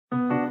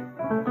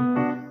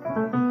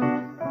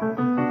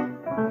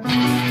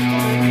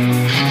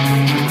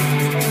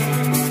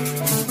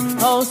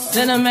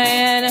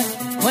Cinnamon,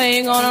 where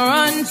you gonna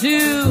run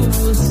to?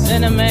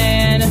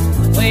 Cinnamon,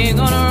 where you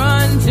gonna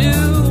run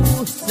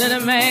to?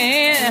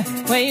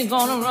 Cinnamon, where you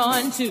gonna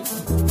run to?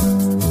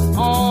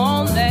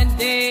 On that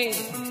day.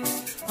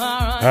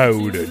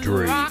 How to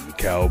dream,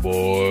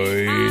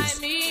 cowboys.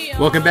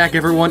 Welcome back,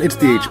 everyone. It's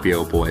the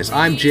HBO Boys.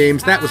 I'm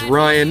James. That was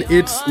Ryan.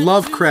 It's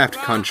Lovecraft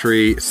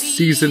Country,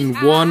 Season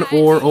 1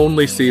 or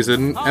only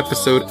season,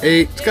 Episode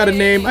 8. It's got a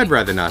name. I'd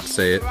rather not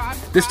say it.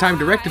 This time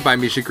directed by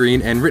Misha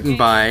Green and written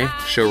by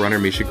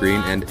showrunner Misha Green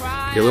and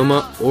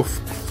Yiluma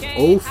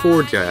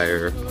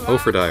Ofordire.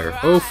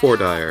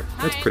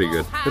 That's pretty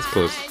good. That's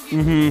close.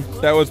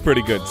 That was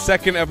pretty good.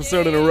 Second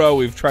episode in a row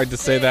we've tried to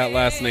say that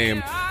last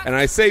name. And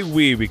I say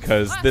we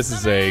because this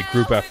is a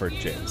group effort,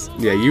 James.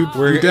 Yeah, you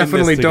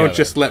definitely don't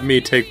just let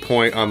me take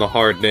point on the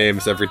hard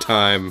names every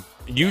time.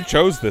 You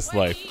chose this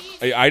life.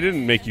 I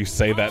didn't make you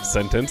say that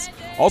sentence.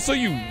 Also,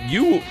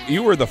 you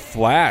were the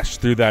Flash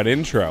through that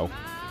intro.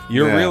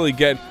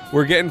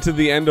 We're getting to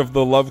the end of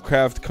the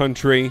Lovecraft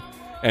Country,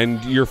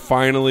 and you're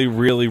finally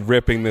really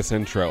ripping this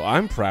intro.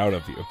 I'm proud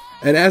of you.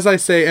 And as I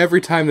say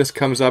every time this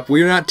comes up,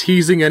 we're not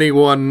teasing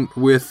anyone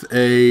with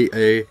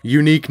a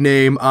unique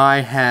name.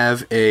 I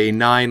have a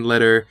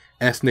 9-letter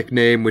ethnic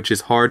name, which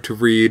is hard to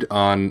read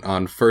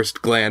on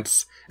first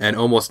glance, and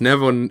almost no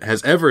one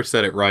has ever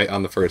said it right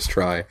on the first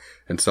try.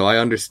 And so I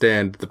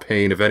understand the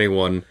pain of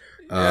anyone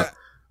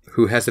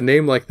who has a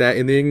name like that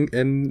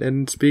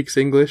and speaks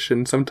English,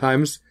 and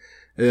sometimes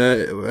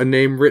a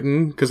name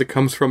written, because it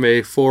comes from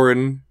a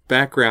foreign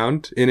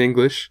background in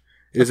English,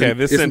 this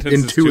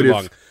sentence is too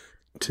long.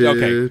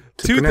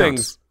 Two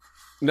things.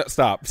 No,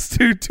 stop.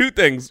 Two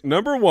things.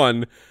 Number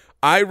one,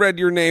 I read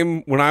your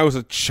name when I was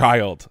a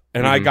child,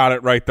 and I got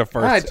it right the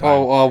first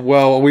time.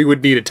 Well, we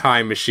would need a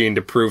time machine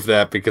to prove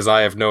that, because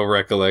I have no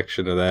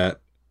recollection of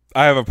that.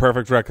 I have a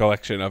perfect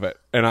recollection of it,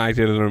 and I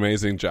did an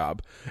amazing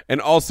job.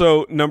 And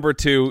also, number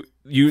two,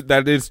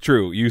 that is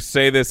true. You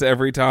say this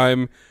every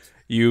time.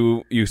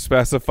 You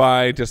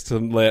specify just to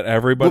let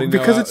everybody know.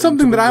 Because it's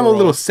something that I'm a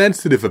little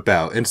sensitive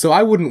about, and so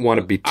I wouldn't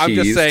want to be teased for this.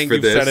 I'm just saying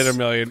you've said it a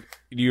million.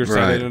 You've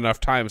said it enough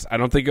times. I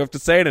don't think you have to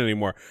say it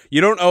anymore. You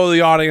don't owe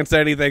the audience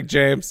anything,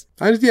 James.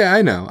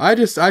 I know.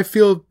 I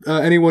feel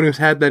anyone who's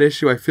had that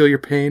issue, I feel your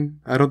pain.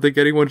 I don't think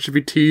anyone should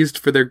be teased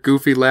for their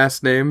goofy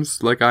last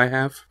names like I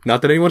have.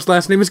 Not that anyone's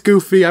last name is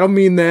goofy. I don't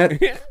mean that.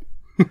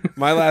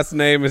 My last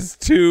name is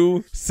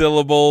 2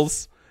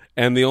 syllables.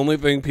 And the only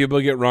thing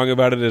people get wrong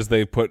about it is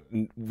they put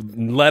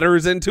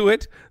letters into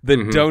it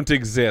that don't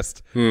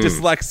exist.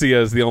 Dyslexia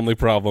is the only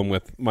problem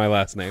with my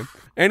last name.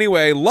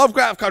 Anyway,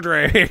 Lovecraft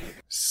Country.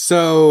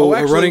 So,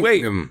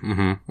 wait.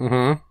 I'm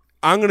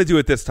going to do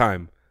it this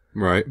time.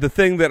 Right. The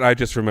thing that I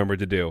just remembered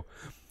to do,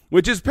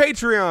 which is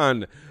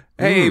Patreon.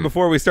 Hey,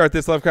 before we start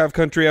this Lovecraft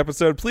Country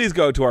episode, please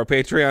go to our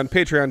Patreon,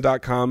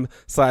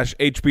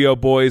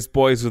 patreon.com/HBO Boys,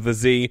 boys with a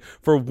Z.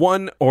 For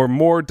 $1 or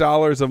more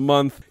a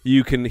month,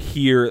 you can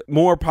hear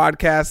more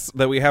podcasts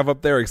that we have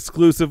up there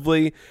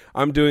exclusively.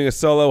 I'm doing a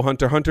solo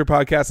Hunter x Hunter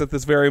podcast at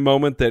this very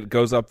moment that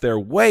goes up there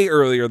way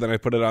earlier than I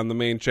put it on the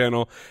main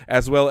channel,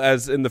 as well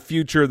as in the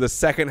future, the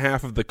second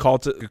half of the Call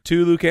to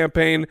Cthulhu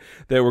campaign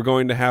that we're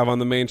going to have on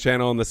the main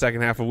channel, and the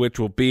second half of which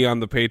will be on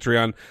the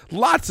Patreon.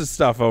 Lots of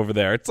stuff over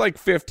there. It's like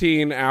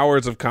 15 hours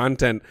of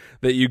content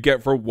that you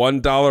get for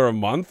 $1 a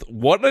month.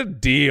 What a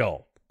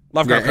deal.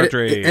 Lovecraft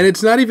Country. And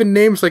it's not even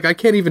names, like I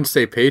can't even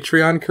say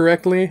Patreon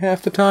correctly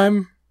half the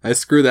time. I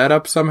screw that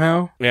up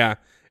somehow. Yeah,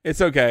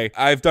 it's okay.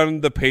 I've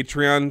done the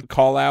Patreon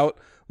call out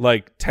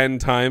like 10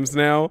 times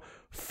now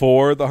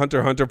for the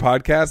Hunter x Hunter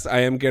podcast. I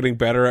am getting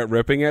better at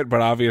ripping it,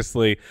 but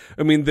obviously,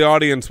 I mean, the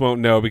audience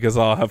won't know because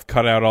I'll have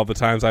cut out all the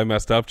times I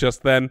messed up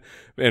just then,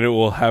 and it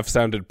will have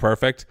sounded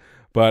perfect,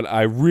 but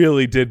I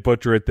really did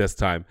butcher it this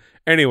time.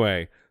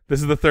 Anyway, this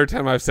is the third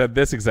time I've said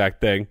this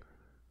exact thing.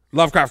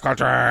 Lovecraft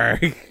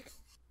Country!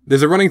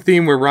 There's a running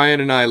theme where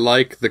Ryan and I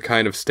like the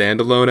kind of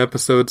standalone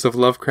episodes of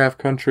Lovecraft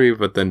Country,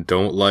 but then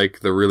don't like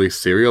the really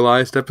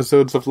serialized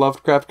episodes of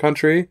Lovecraft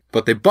Country.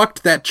 But they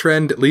bucked that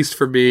trend, at least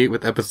for me,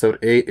 with episode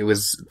 8. It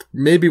was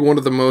maybe one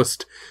of the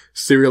most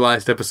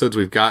serialized episodes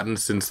we've gotten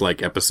since,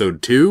 like,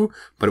 episode 2,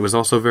 but it was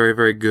also very,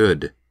 very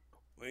good.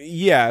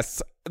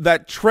 Yes,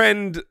 that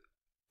trend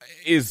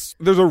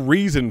there's a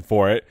reason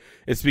for it.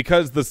 It's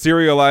because the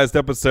serialized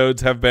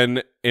episodes have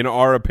been, in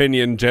our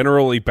opinion,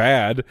 generally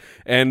bad,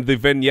 and the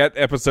vignette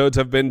episodes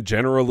have been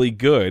generally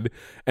good.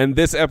 And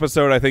this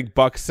episode, I think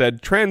Buck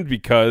said trend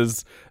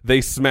because they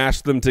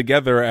smashed them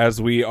together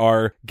as we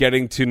are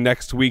getting to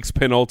next week's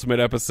penultimate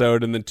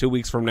episode, and then 2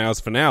 weeks from now's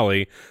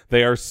finale.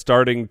 They are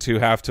starting to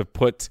have to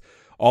put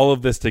all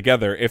of this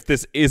together. If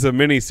this is a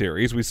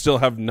miniseries, we still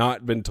have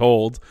not been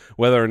told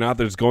whether or not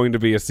there's going to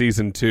be a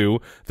season 2.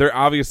 There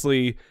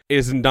obviously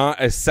is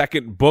not a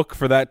second book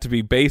for that to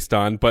be based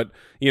on, but,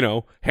 you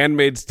know,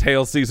 Handmaid's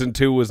Tale season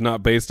 2 was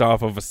not based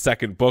off of a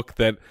second book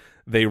that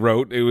they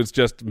wrote. It was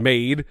just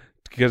made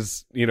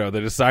because, you know,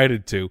 they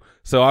decided to.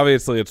 So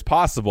obviously it's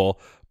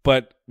possible,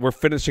 but we're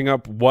finishing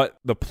up what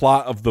the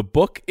plot of the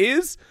book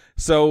is.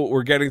 So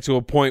we're getting to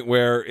a point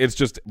where it's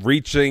just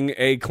reaching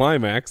a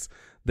climax.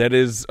 that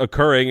is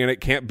occurring, and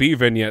it can't be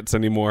vignettes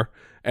anymore.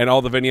 And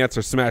all the vignettes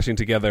are smashing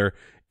together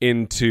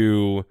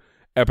into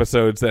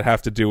episodes that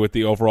have to do with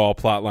the overall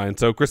plot line.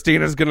 So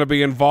Christina's going to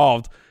be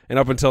involved. And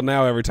up until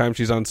now, every time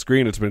she's on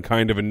screen, it's been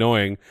kind of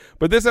annoying.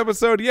 But this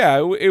episode, yeah,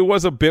 it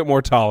was a bit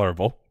more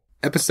tolerable.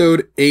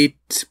 Episode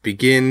 8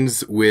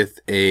 begins with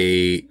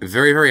a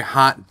very, very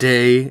hot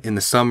day in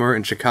the summer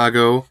in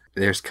Chicago.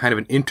 There's kind of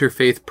an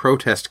interfaith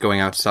protest going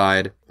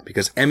outside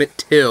because Emmett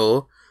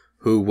Till,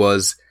 who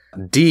was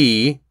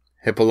Dee,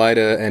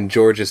 Hippolyta and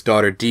George's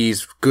daughter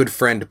Dee's good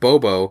friend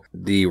Bobo,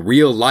 the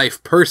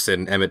real-life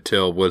person Emmett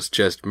Till, was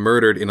just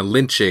murdered in a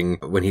lynching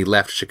when he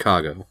left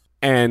Chicago.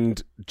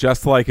 And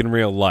just like in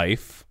real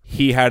life,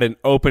 he had an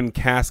open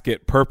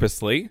casket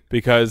purposely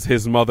because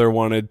his mother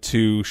wanted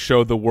to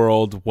show the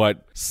world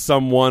what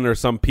someone or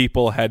some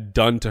people had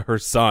done to her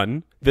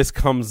son. This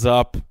comes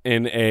up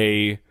in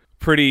a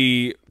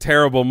pretty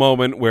terrible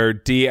moment where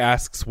Dee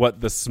asks what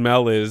the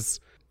smell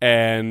is,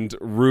 and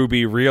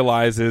Ruby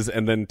realizes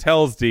and then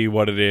tells Dee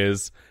what it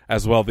is,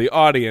 as well the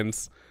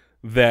audience,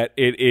 that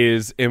it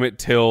is Emmett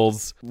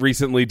Till's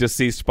recently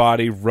deceased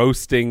body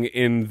roasting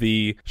in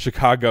the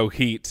Chicago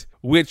heat,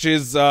 which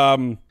is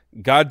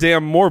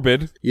goddamn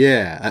morbid.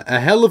 Yeah, a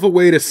hell of a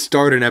way to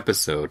start an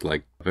episode.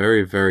 Like,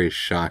 very, very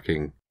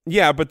shocking.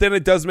 Yeah, but then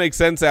it does make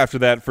sense after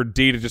that for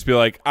Dee to just be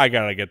like, I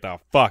gotta get the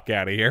fuck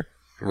out of here.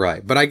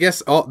 Right, but I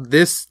guess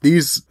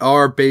these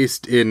are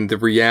based in the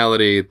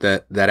reality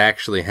that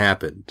actually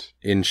happened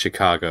in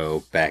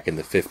Chicago back in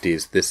the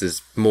 50s. This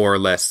is more or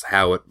less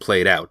how it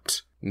played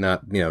out.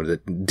 Not,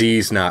 that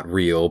Dee's not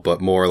real,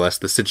 but more or less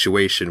the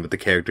situation that the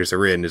characters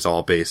are in is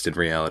all based in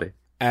reality.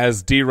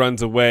 As Dee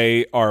runs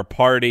away, our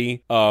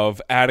party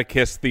of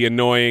Atticus the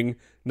Annoying,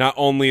 not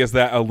only is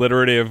that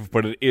alliterative,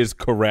 but it is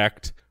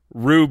correct.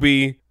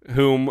 Ruby,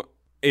 whom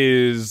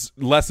is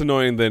less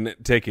annoying than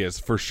Tick is,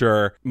 for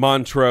sure.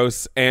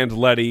 Montrose and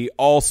Letty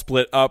all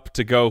split up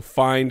to go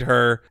find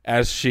her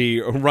as she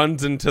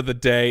runs into the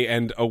day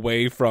and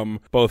away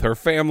from both her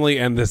family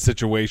and this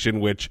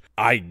situation, which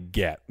I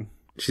get.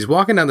 She's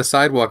walking down the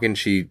sidewalk and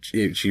she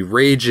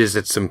rages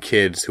at some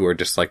kids who are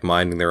just like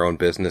minding their own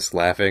business,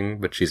 laughing,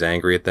 but she's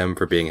angry at them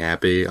for being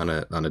happy on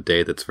a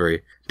day that's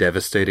very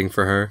devastating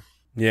for her.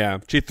 Yeah,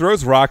 she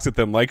throws rocks at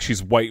them like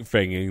she's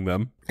white-fanging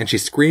them. And she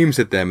screams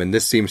at them, and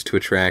this seems to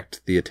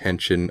attract the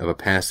attention of a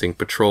passing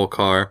patrol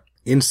car.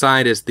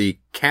 Inside is the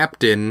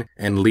captain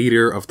and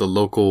leader of the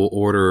local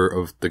Order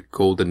of the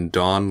Golden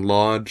Dawn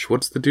Lodge.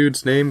 What's the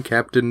dude's name?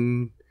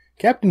 Captain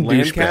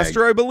Lancaster,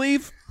 Douchebag. I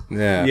believe?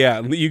 Yeah.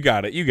 Yeah, you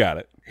got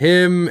it.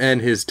 Him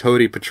and his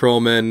toady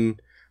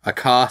patrolman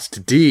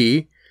accost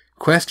Dee,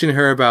 question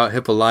her about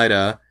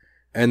Hippolyta,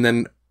 and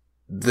then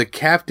the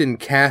captain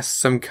casts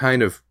some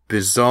kind of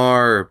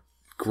bizarre,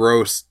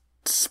 gross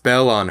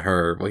spell on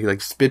her. Well, he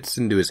like spits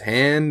into his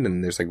hand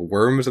and there's like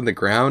worms on the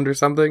ground or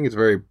something. It's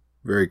very,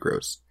 very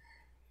gross.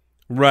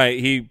 Right.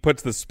 He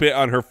puts the spit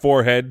on her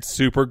forehead.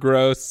 Super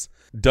gross.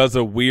 Does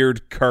a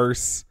weird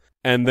curse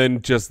and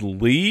then just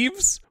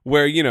leaves.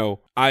 Where,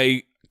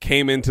 I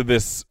came into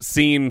this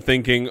scene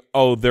thinking,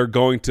 oh, they're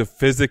going to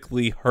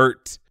physically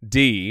hurt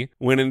Dee,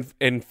 when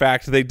in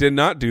fact they did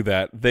not do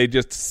that. They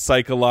just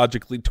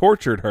psychologically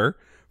tortured her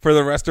for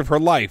the rest of her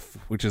life,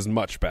 which is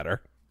much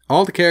better.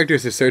 All the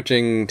characters are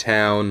searching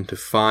town to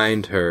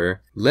find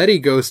her. Letty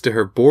goes to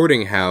her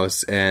boarding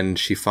house and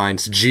she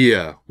finds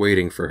Gia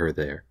waiting for her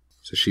there.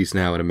 So she's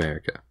now in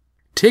America.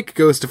 Tick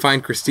goes to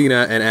find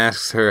Christina and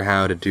asks her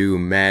how to do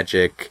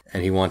magic,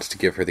 and he wants to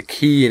give her the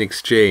key in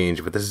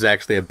exchange, but this is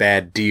actually a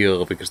bad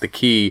deal because the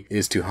key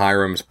is to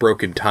Hiram's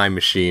broken time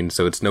machine,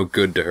 so it's no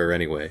good to her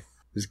anyway.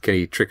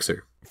 He tricks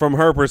her. From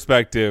her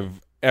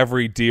perspective,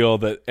 every deal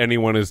that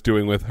anyone is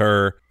doing with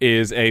her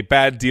is a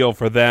bad deal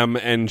for them,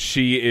 and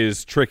she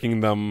is tricking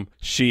them.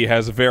 She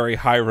has very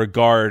high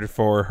regard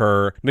for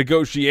her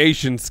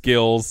negotiation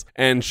skills,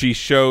 and she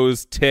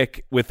shows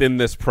Tick within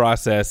this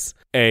process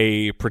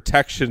a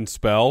protection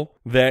spell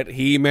that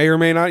he may or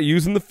may not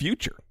use in the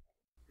future.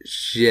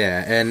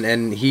 Yeah,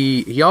 and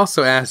he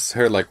also asks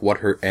her like what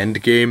her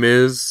end game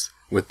is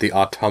with the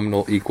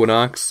autumnal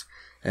equinox,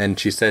 and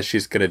she says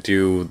she's gonna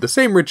do the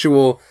same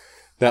ritual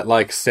that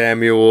like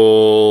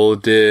Samuel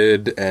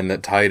did and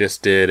that Titus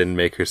did and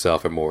make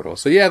herself immortal.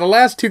 So yeah, the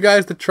last two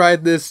guys that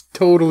tried this,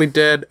 totally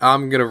dead.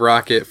 I'm gonna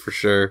rock it for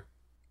sure.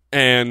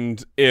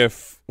 And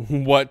if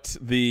what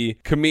the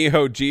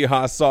Kamiho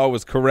Jiha saw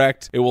was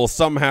correct, it will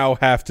somehow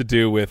have to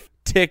do with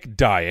Tick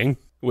dying,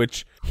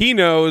 which he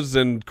knows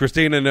and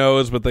Christina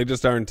knows, but they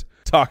just aren't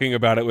talking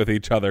about it with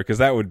each other because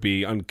that would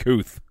be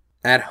uncouth.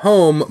 At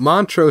home,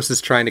 Montrose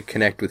is trying to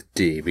connect with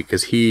Dee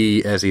because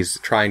he, as he's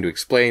trying to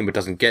explain but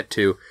doesn't get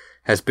to,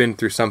 has been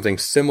through something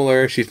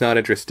similar. She's not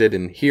interested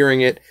in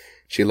hearing it.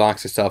 She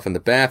locks herself in the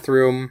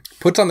bathroom,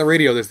 puts on the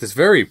radio. There's this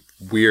very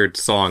weird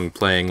song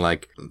playing,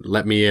 like,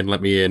 let me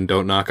in,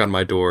 don't knock on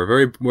my door.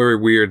 Very, very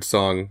weird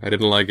song. I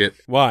didn't like it.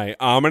 Why?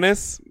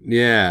 Ominous?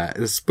 Yeah,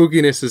 the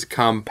spookiness is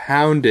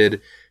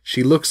compounded.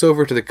 She looks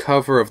over to the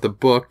cover of the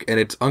book, and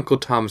it's Uncle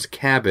Tom's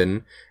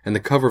Cabin, and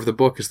the cover of the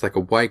book is like a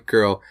white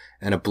girl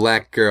and a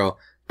black girl,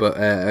 but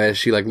as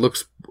she like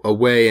looks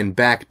away and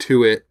back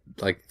to it,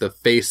 like the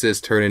faces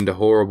turn into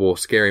horrible,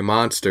 scary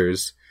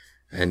monsters,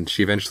 and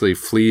she eventually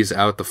flees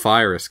out the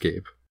fire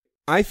escape.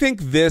 I think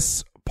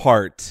this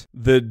part,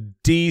 the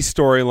D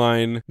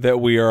storyline that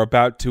we are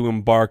about to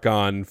embark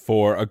on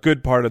for a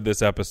good part of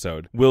this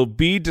episode, will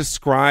be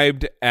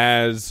described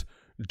as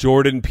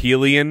Jordan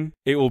Peelian.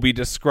 It will be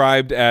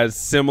described as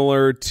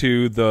similar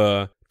to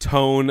the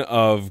tone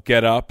of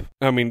Get Up.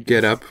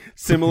 Get Up.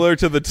 Similar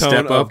to the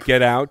tone of Up.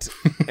 Get Out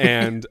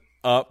and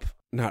Up.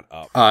 Not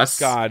Up. Us.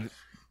 God.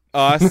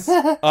 Us.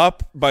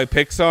 Up by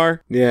Pixar.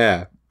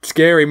 Yeah.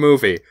 Scary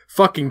movie.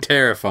 Fucking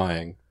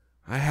terrifying.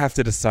 I have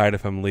to decide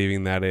if I'm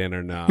leaving that in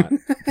or not.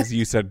 Because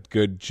you said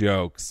good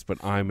jokes,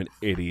 but I'm an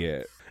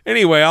idiot.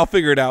 Anyway, I'll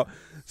figure it out.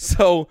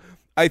 So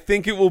I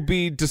think it will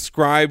be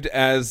described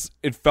as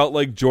it felt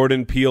like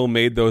Jordan Peele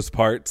made those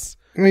parts.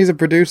 He's a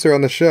producer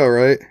on the show,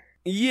 right?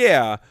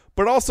 Yeah,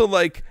 but also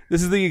like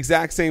this is the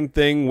exact same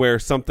thing where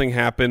something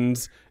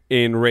happens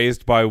in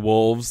Raised by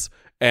Wolves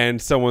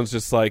and someone's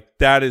just like,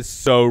 that is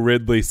so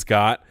Ridley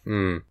Scott.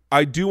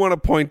 I do want to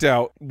point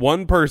out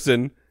one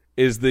person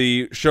is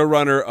the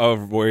showrunner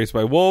of Raised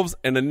by Wolves,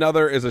 and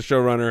another is a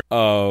showrunner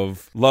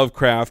of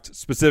Lovecraft,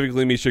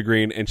 specifically Misha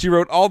Green, and she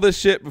wrote all this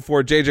shit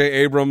before J.J.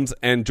 Abrams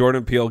and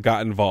Jordan Peele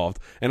got involved.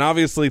 And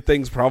obviously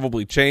things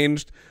probably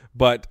changed,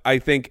 but I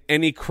think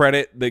any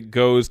credit that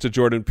goes to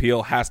Jordan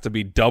Peele has to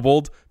be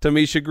doubled to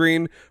Misha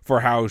Green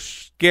for how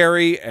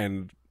scary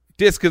and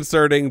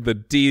disconcerting the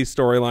D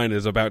storyline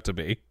is about to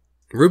be.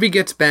 Ruby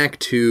gets back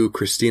to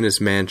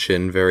Christina's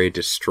mansion very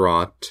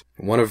distraught.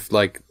 One of,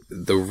 like,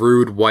 the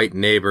rude white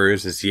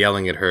neighbors is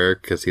yelling at her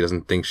because he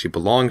doesn't think she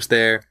belongs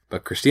there.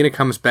 But Christina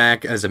comes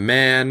back as a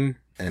man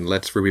and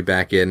lets Ruby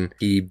back in.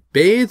 He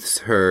bathes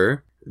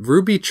her.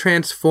 Ruby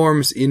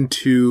transforms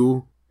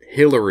into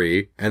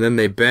Hillary, and then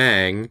they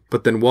bang.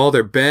 But then while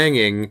they're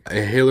banging,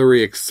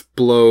 Hillary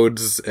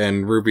explodes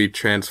and Ruby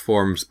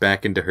transforms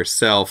back into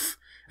herself,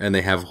 and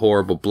they have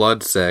horrible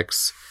blood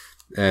sex.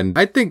 And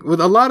I think with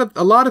a lot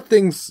of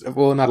things,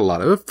 well, not a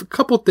lot, a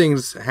couple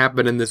things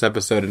happen in this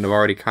episode and have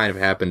already kind of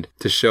happened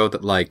to show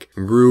that, like,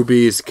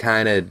 Ruby's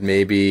kind of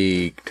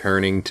maybe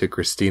turning to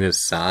Christina's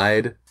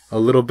side a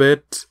little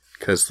bit.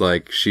 Cause,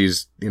 like,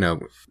 she's, you know,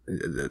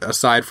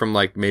 aside from,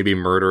 like, maybe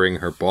murdering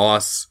her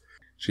boss,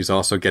 she's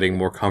also getting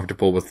more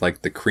comfortable with,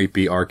 like, the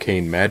creepy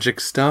arcane magic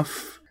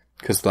stuff.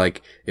 Cause,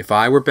 like, if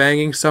I were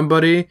banging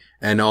somebody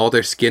and all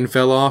their skin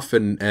fell off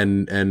and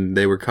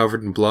they were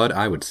covered in blood,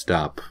 I would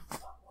stop.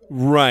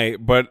 Right,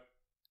 but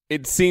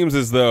it seems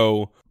as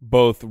though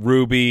both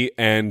Ruby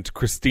and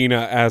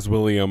Christina as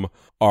William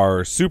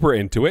are super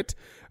into it.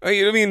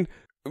 I mean,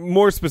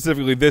 more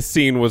specifically, this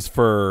scene was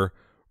for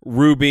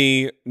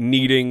Ruby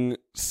needing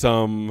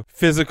some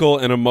physical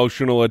and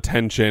emotional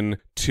attention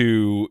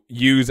to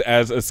use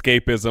as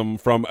escapism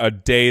from a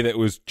day that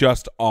was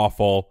just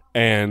awful.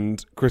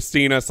 And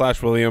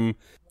Christina/William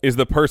is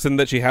the person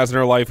that she has in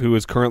her life who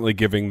is currently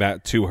giving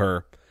that to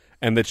her,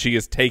 and that she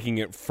is taking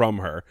it from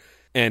her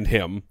and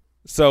him.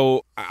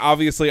 So,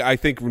 obviously, I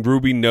think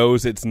Ruby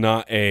knows it's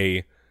not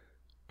a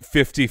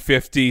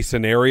 50-50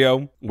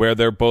 scenario where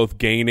they're both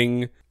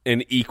gaining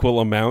an equal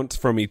amount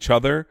from each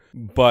other,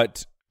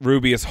 but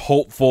Ruby is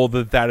hopeful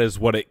that that is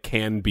what it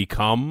can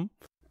become.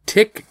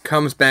 Tick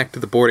comes back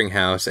to the boarding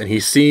house, and he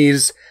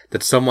sees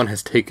that someone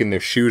has taken their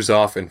shoes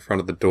off in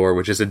front of the door,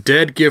 which is a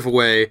dead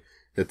giveaway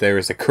that there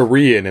is a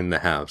Korean in the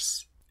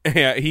house.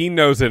 Yeah, he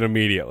knows it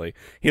immediately.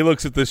 He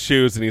looks at the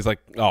shoes, and he's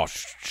like, oh,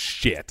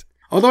 shit.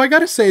 Although I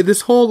gotta say,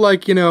 this whole,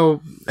 like, you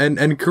know,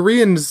 and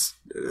Koreans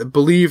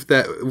believe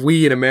that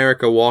we in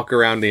America walk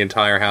around the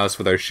entire house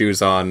with our shoes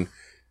on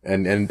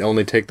and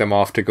only take them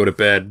off to go to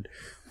bed.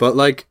 But,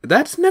 like,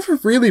 that's never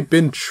really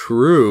been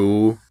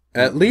true.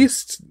 At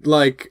least,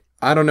 like,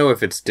 I don't know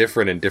if it's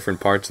different in different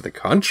parts of the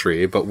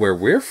country, but where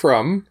we're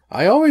from,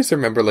 I always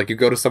remember, like, you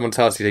go to someone's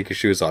house, you take your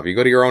shoes off. You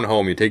go to your own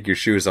home, you take your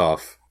shoes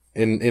off.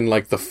 In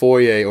like, the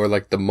foyer or,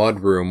 like, the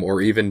mud room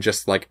or even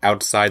just, like,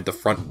 outside the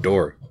front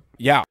door.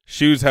 Yeah,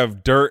 shoes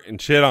have dirt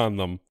and shit on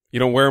them. You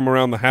don't wear them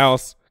around the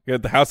house. You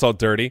get the house all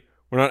dirty.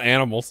 We're not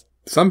animals.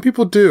 Some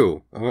people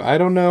do. I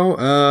don't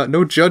know.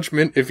 No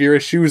judgment if you're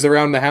a shoes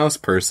around the house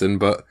person,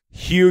 but...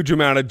 Huge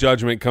amount of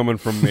judgment coming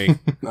from me.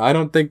 I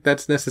don't think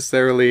that's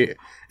necessarily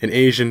an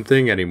Asian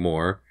thing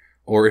anymore,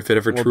 or if it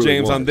ever truly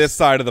James, was. on this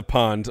side of the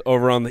pond,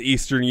 over on the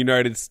eastern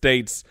United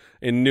States,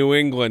 in New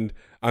England,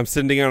 I'm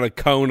sending out a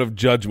cone of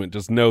judgment.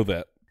 Just know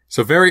that.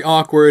 So very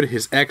awkward,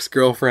 his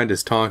ex-girlfriend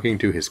is talking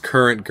to his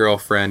current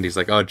girlfriend. He's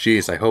like, oh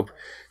geez, I hope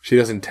she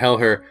doesn't tell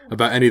her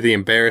about any of the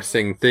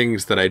embarrassing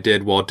things that I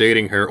did while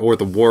dating her or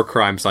the war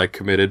crimes I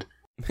committed.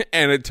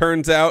 And it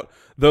turns out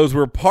those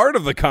were part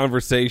of the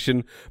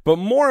conversation, but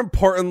more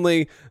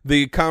importantly,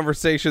 the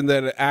conversation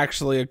that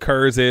actually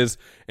occurs is,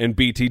 in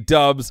BT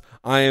dubs,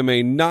 I am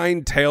a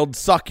 9-tailed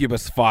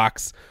succubus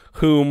fox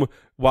whom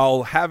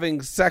while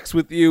having sex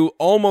with you,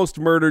 almost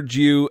murdered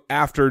you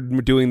after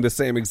doing the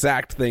same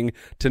exact thing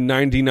to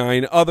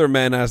 99 other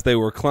men as they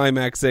were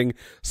climaxing,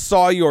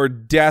 saw your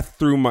death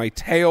through my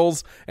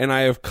tales, and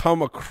I have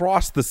come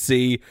across the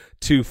sea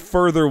to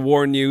further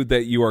warn you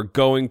that you are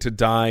going to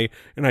die,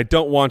 and I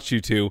don't want you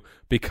to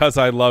because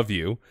I love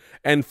you.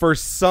 And for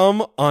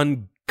some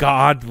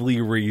ungodly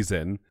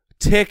reason,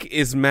 Tick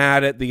is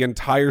mad at the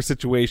entire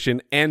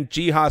situation and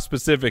Jiha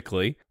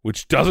specifically,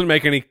 which doesn't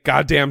make any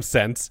goddamn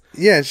sense.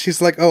 Yeah,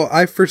 she's like, oh,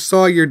 I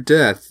foresaw your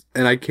death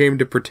and I came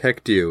to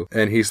protect you.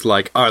 And he's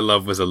like, our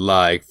love was a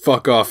lie.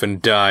 Fuck off and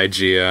die,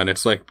 Gia. And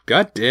it's like,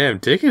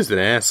 goddamn, Tick is an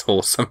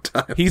asshole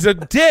sometimes. He's a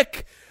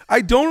dick.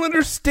 I don't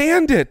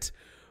understand it.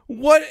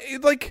 What,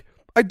 like,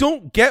 I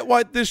don't get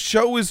what this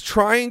show is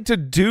trying to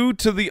do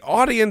to the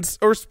audience,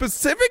 or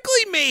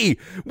specifically me,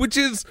 which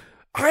is,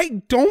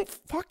 I don't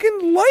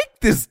fucking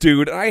like this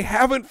dude. I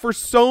haven't for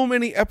so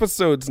many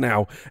episodes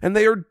now, and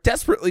they are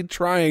desperately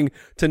trying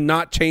to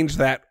not change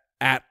that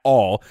at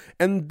all.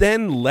 And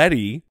then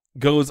Letty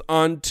goes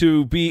on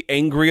to be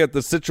angry at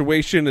the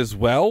situation as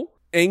well.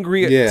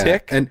 Angry at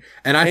Tick. And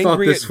I thought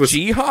this was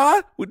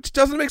Jiha, which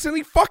doesn't make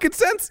any fucking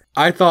sense.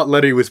 I thought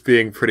Letty was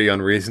being pretty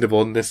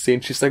unreasonable in this scene.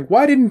 She's like,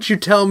 why didn't you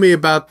tell me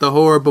about the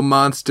horrible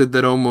monster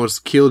that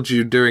almost killed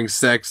you during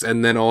sex,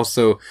 and then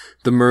also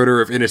the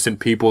murder of innocent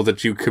people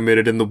that you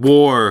committed in the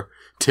war,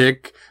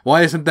 Tick?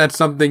 Why isn't that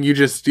something you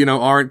just,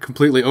 aren't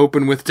completely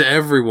open with to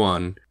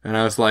everyone? And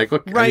I was like,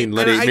 look, right, I mean,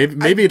 Letty,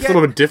 maybe it's a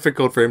little bit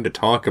difficult for him to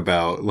talk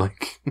about,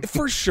 like.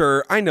 For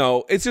sure, I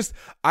know. It's just,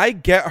 I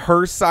get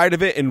her side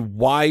of it and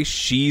why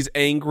she's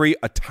angry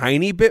a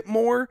tiny bit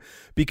more,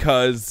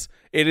 because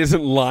it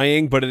isn't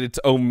lying, but it's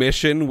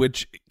omission,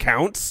 which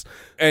counts.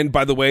 And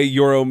by the way,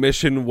 your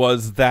omission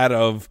was that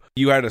of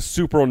you had a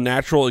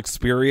supernatural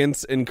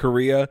experience in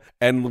Korea,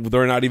 and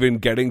they're not even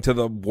getting to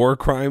the war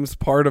crimes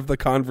part of the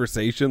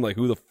conversation. Like,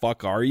 who the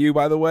fuck are you,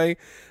 by the way?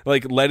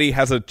 Like, Letty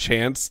has a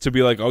chance to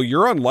be like, oh,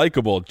 you're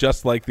unlikable,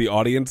 just like the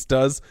audience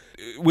does,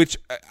 which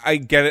I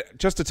get it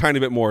just a tiny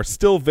bit more.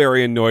 Still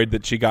very annoyed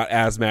that she got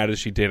as mad as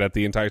she did at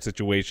the entire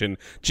situation.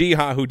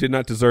 Jiha, who did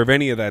not deserve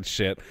any of that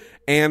shit,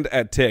 and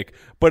at Tick,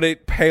 but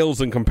it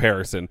pales in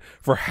comparison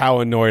for how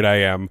annoyed I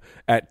am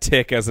at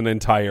Tick as an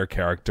entire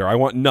character. I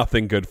want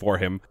nothing good for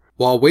him.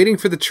 While waiting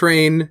for the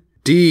train,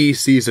 Dee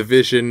sees a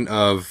vision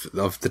of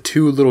the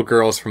two little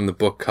girls from the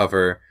book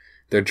cover.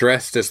 They're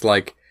dressed as,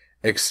 like,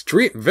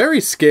 very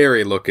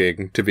scary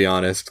looking, to be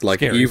honest. Like,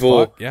 Scary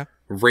evil, yeah.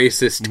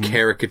 racist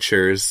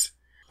caricatures.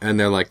 And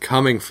they're, like,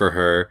 coming for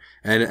her.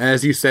 And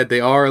as you said, they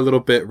are a little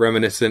bit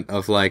reminiscent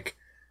of, like,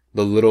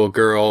 the little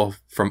girl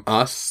from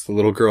Us, the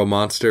little girl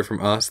monster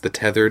from Us, the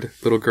tethered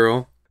little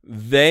girl.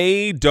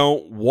 They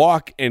don't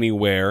walk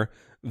anywhere.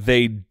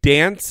 They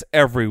dance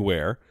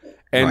everywhere.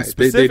 And right.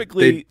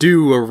 specifically... They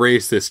do a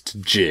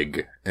racist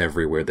jig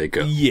everywhere they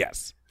go.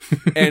 Yes.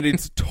 And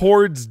it's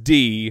towards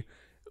Dee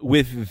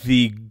with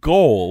the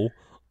goal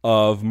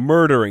of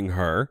murdering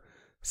her.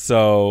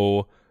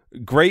 So,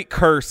 great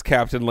curse,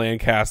 Captain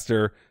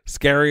Lancaster.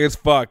 Scary as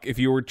fuck. If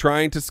you were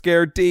trying to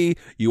scare Dee,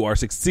 you are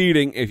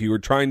succeeding. If you were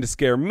trying to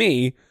scare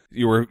me,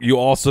 you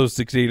also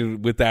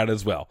succeeded with that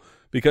as well.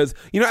 Because,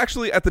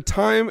 actually at the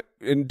time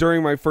and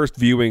during my first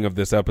viewing of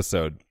this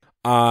episode,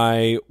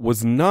 I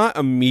was not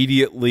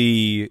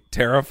immediately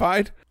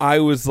terrified. I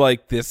was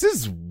like, this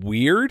is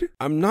weird.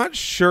 I'm not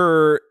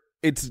sure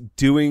it's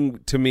doing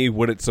to me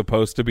what it's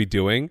supposed to be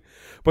doing.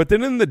 But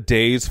then in the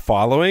days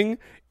following,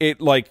 it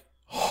like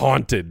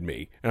haunted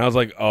me. And I was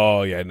like,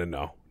 oh yeah,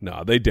 no,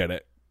 they did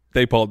it.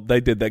 They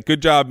did that.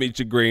 Good job,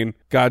 Misha Green.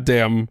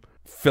 Goddamn,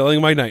 filling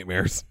my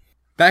nightmares.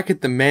 Back at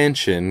the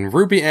mansion,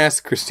 Ruby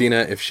asks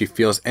Christina if she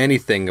feels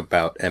anything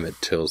about Emmett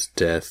Till's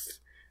death,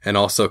 and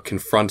also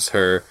confronts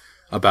her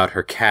about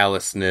her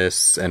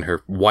callousness and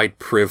her white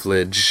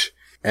privilege.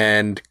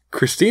 And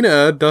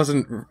Christina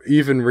doesn't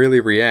even really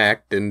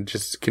react and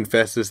just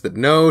confesses that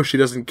no, she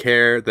doesn't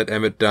care that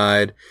Emmett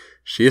died.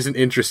 She isn't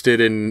interested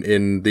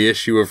in the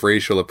issue of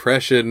racial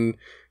oppression.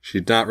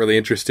 She's not really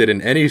interested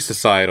in any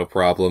societal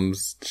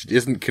problems. She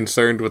isn't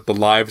concerned with the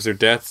lives or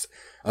deaths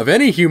of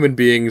any human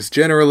beings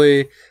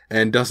generally,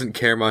 and doesn't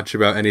care much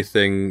about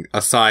anything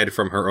aside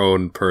from her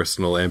own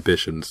personal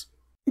ambitions.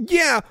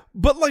 Yeah,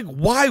 but like,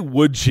 why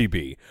would she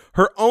be?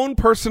 Her own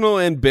personal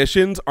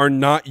ambitions are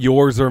not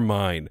yours or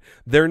mine.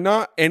 They're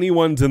not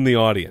anyone's in the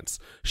audience.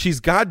 She's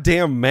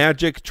goddamn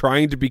magic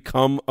trying to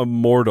become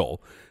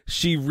immortal.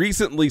 She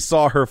recently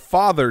saw her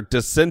father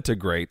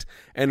disintegrate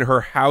and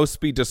her house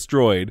be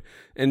destroyed,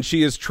 and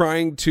she is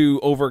trying to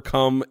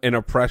overcome an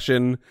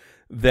oppression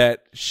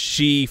that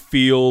she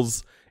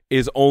feels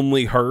is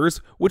only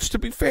hers, which, to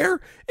be fair,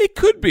 it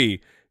could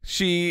be.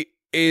 She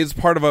is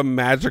part of a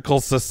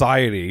magical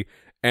society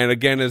and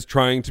again is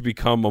trying to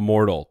become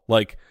immortal.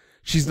 Like,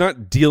 she's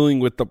not dealing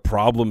with the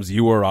problems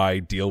you or I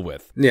deal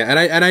with. Yeah,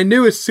 and I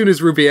knew as soon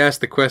as Ruby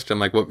asked the question, I'm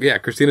like, well, yeah,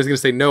 Christina's going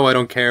to say, no, I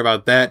don't care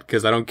about that,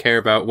 because I don't care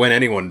about when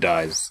anyone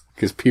dies,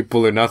 because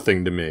people are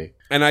nothing to me.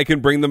 And I can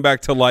bring them back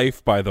to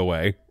life, by the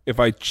way, if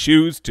I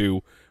choose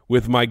to,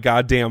 with my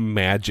goddamn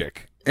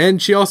magic. And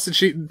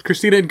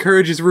Christina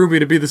encourages Ruby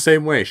to be the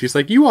same way. She's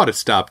like, you ought to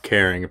stop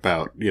caring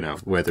about,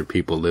 whether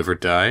people live or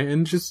die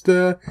and just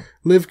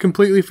live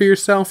completely for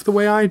yourself the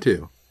way I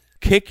do.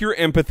 Kick your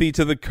empathy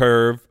to the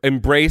curb,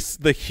 embrace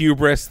the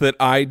hubris that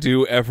I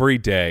do every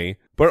day.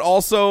 But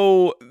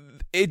also,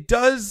 it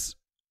does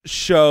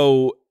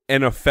show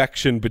an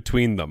affection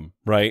between them,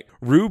 right?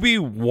 Ruby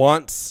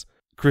wants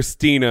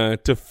Christina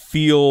to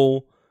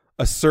feel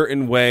a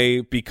certain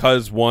way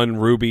because, one,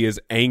 Ruby is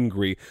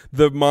angry.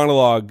 The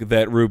monologue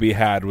that Ruby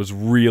had was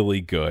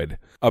really good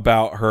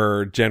about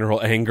her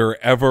general anger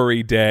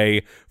every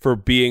day for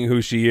being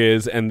who she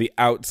is and the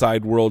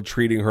outside world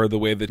treating her the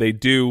way that they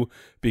do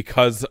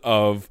because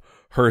of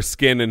her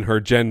skin and her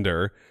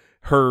gender.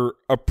 Her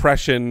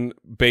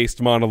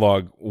oppression-based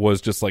monologue was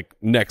just like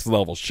next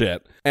level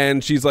shit.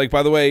 And she's like,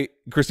 by the way,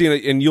 Christina,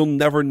 and you'll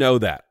never know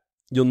that.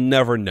 You'll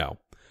never know.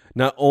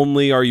 Not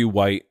only are you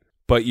white,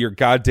 but you're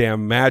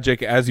goddamn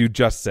magic, as you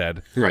just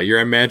said. Right, you're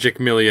a magic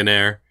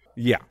millionaire.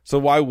 Yeah, so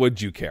why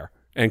would you care?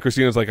 And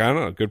Christina's like, I don't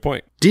know, good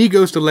point. Dee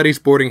goes to Letty's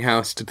boarding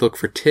house to look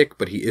for Tick,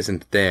 but he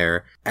isn't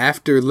there.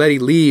 After Letty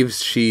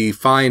leaves, she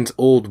finds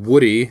old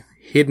Woody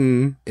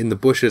hidden in the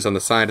bushes on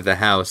the side of the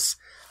house,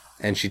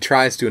 and she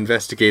tries to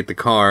investigate the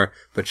car,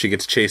 but she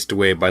gets chased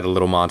away by the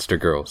little monster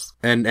girls.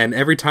 And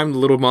every time the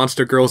little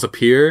monster girls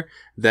appear,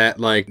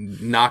 that, like,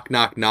 knock,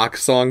 knock, knock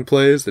song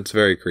plays. It's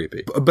very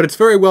creepy. But it's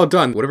very well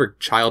done. Whatever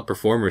child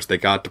performers they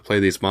got to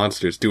play these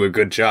monsters do a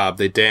good job.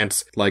 They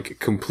dance, like,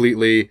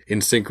 completely in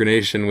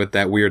synchronization with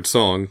that weird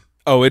song.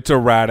 Oh, it's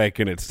erratic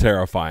and it's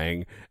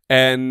terrifying.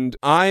 And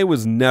I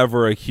was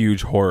never a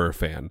huge horror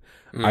fan.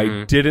 Mm-hmm.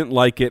 I didn't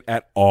like it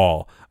at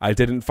all. I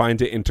didn't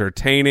find it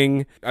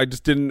entertaining. I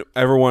just didn't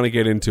ever want to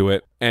get into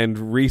it.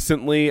 And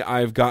recently,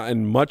 I've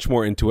gotten much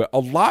more into it. A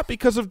lot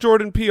because of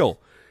Jordan Peele.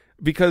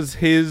 Because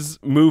his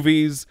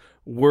movies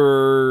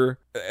were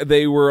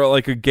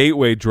like a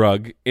gateway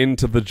drug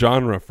into the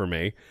genre for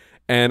me.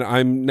 And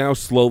I'm now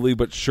slowly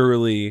but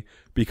surely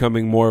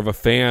becoming more of a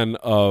fan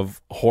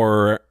of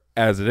horror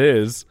as it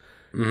is.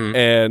 Mm-hmm.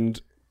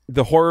 And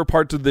the horror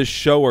parts of this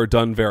show are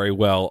done very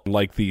well,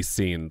 like these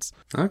scenes.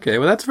 Okay,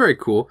 well, that's very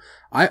cool.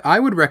 I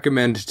would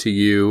recommend to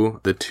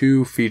you the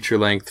 2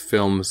 feature-length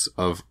films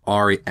of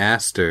Ari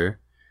Aster.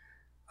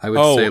 I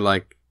would say,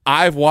 like...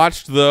 I've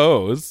watched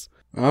those.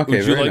 Okay,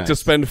 would you like to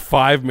spend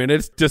 5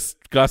 minutes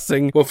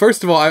discussing? Well,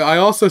 first of all, I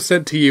also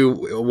sent to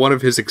you one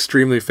of his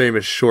extremely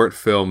famous short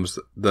films,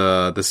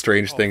 The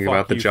Strange Thing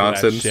About the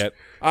Johnsons. Shit.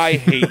 I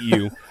hate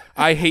you.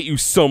 I hate you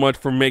so much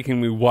for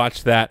making me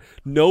watch that.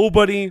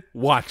 Nobody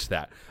watched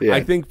that. Yeah.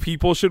 I think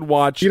people should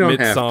watch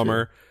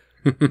Midsommar.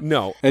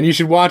 No. And you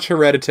should watch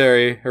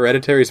Hereditary.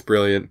 Hereditary's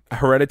brilliant.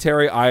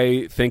 Hereditary,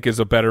 I think, is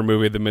a better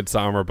movie than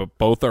Midsommar, but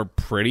both are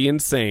pretty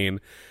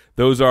insane.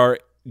 Those are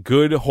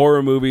good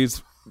horror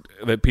movies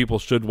that people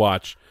should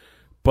watch.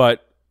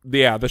 But,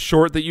 yeah, the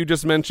short that you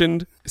just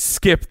mentioned,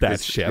 skip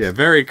that shit. Yeah,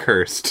 very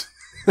cursed.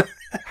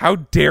 How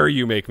dare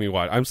you make me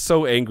watch? I'm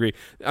so angry.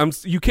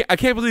 I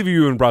can't believe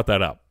you even brought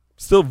that up.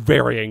 Still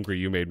very angry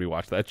you made me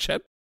watch that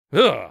shit.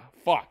 Ugh,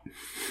 fuck.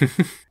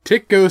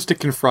 Tick goes to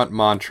confront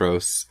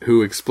Montrose,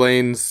 who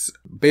explains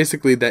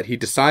basically that he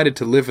decided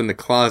to live in the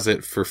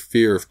closet for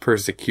fear of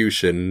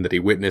persecution, that he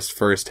witnessed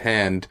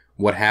firsthand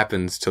what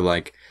happens to,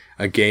 like,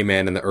 a gay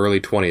man in the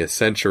early 20th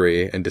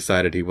century and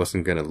decided he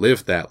wasn't going to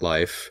live that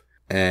life.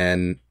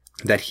 And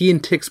that he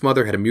and Tick's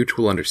mother had a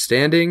mutual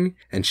understanding,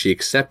 and she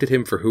accepted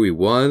him for who he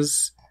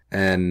was,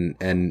 and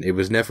it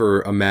was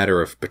never a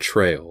matter of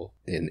betrayal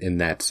in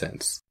that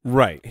sense.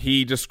 Right.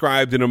 He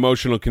described an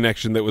emotional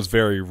connection that was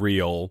very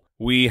real.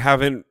 We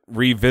haven't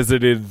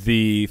revisited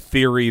the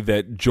theory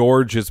that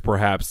George is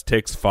perhaps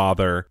Tick's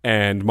father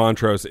and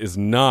Montrose is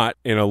not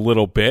in a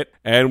little bit,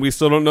 and we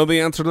still don't know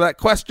the answer to that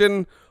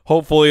question.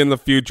 Hopefully in the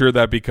future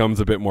that becomes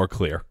a bit more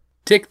clear.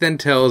 Tick then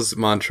tells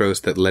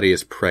Montrose that Letty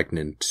is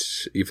pregnant,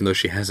 even though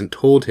she hasn't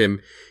told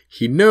him.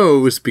 He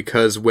knows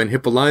because when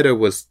Hippolyta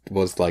was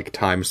like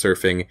time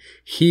surfing,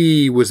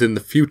 he was in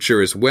the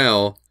future as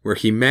well, where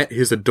he met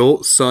his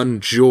adult son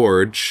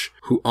George,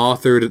 who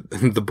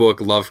authored the book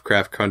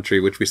Lovecraft Country,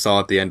 which we saw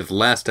at the end of the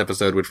last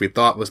episode, which we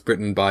thought was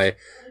written by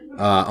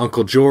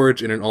Uncle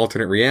George in an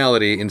alternate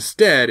reality.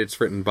 Instead, it's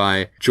written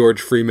by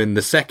George Freeman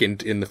II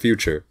in the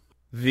future.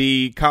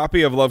 The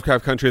copy of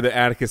Lovecraft Country that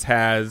Atticus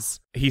has,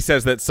 he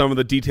says that some of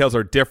the details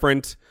are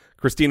different.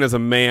 Christina's a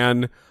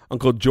man.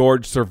 Uncle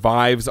George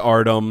survives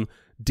Artem.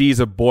 Dee's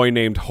a boy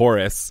named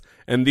Horace.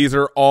 And these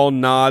are all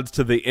nods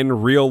to the in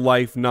real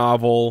life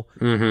novel.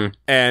 Mm-hmm.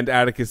 And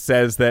Atticus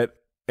says that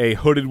a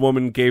hooded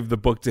woman gave the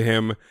book to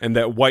him and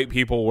that white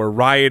people were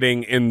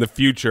rioting in the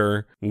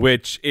future,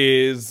 which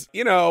is,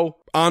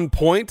 on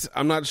point.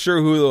 I'm not sure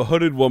who the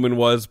hooded woman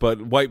was,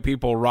 but white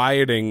people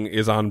rioting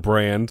is on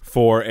brand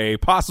for a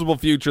possible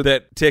future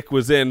that Tick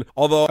was in.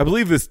 Although I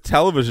believe this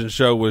television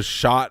show was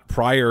shot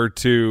prior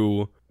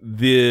to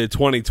the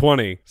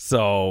 2020.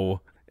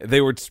 So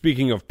they were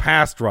speaking of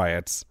past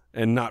riots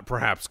and not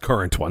perhaps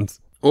current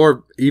ones.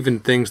 or even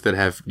things that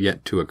have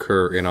yet to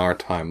occur in our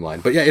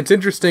timeline. But yeah, it's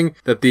interesting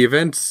that the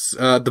events,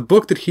 the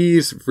book that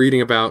he's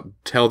reading about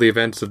tell the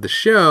events of the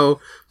show,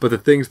 but the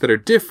things that are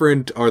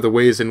different are the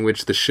ways in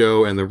which the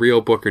show and the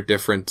real book are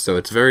different. So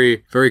it's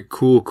very, very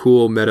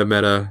cool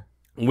meta.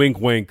 Wink,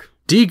 wink.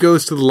 Dee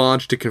goes to the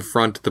lodge to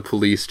confront the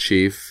police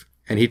chief,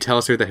 and he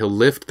tells her that he'll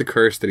lift the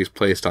curse that he's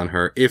placed on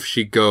her if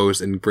she goes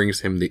and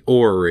brings him the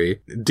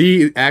orrery.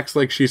 Dee acts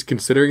like she's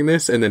considering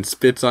this and then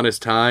spits on his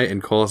tie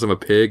and calls him a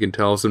pig and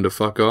tells him to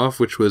fuck off,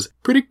 which was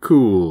pretty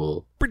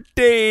cool.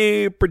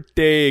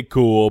 Pretty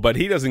cool, but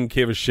he doesn't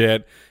give a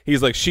shit.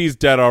 He's like, she's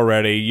dead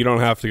already. You don't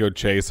have to go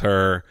chase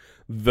her.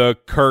 The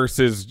curse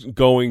is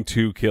going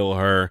to kill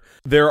her.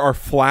 There are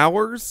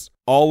flowers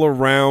all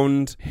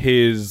around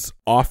his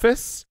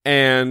office,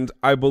 and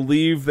I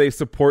believe they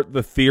support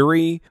the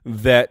theory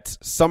that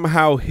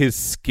somehow his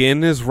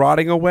skin is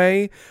rotting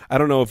away. I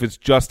don't know if it's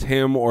just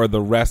him or the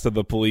rest of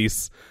the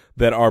police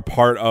that are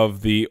part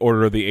of the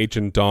Order of the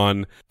Ancient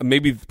Dawn.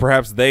 Maybe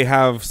perhaps they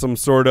have some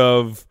sort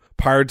of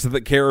Pirates of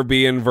the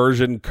Caribbean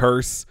version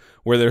curse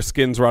where their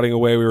skin's rotting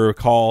away. We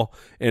recall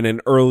in an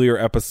earlier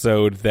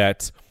episode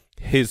that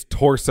his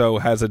torso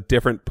has a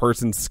different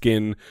person's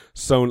skin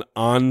sewn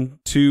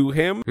onto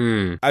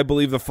him. I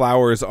believe the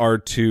flowers are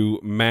to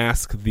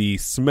mask the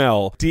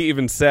smell. Dee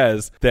even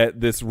says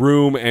that this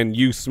room and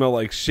you smell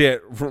like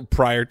shit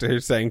prior to her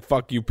saying,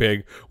 fuck you,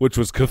 pig, which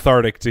was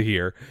cathartic to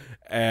hear.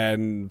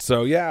 And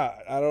so, yeah,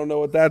 I don't know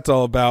what that's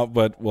all about,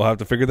 but we'll have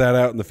to figure that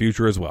out in the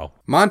future as well.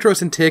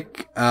 Montrose and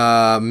Tick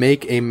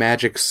make a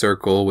magic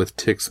circle with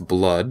Tick's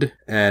blood,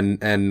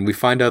 and we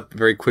find out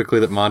very quickly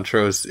that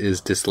Montrose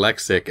is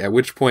dyslexic, at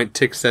which point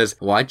Tick says,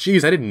 why,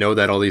 geez, I didn't know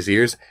that all these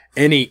years.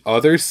 Any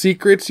other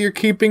secrets you're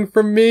keeping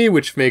from me?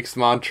 Which makes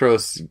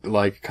Montrose,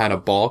 like, kind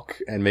of balk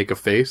and make a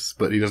face,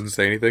 but he doesn't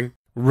say anything.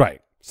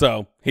 Right.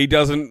 So he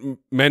doesn't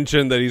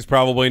mention that he's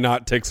probably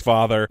not Tick's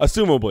father,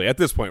 assumably, at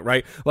this point,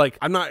 right? Like,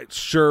 I'm not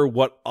sure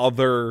what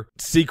other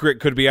secret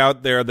could be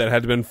out there that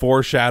had been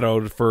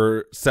foreshadowed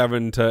for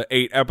 7 to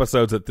 8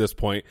 episodes at this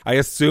point. I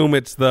assume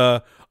it's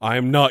the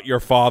I'm not your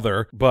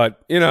father,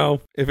 but, you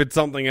know, if it's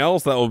something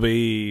else, that will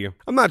be...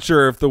 I'm not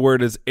sure if the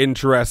word is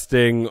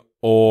interesting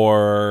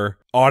or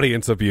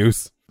audience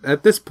abuse.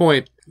 At this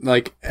point,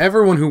 like,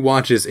 everyone who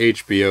watches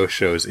HBO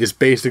shows is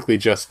basically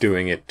just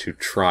doing it to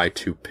try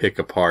to pick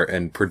apart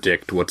and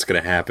predict what's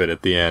going to happen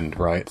at the end,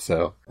 right?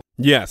 So,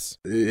 yes.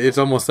 It's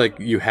almost like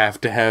you have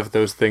to have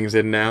those things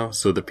in now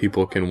so that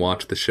people can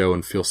watch the show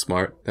and feel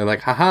smart. They're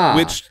like, haha,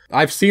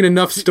 I've seen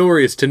enough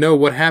stories to know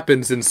what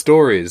happens in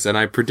stories, and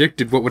I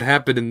predicted what would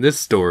happen in this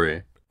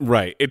story.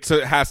 Right. It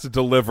has to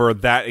deliver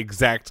that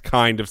exact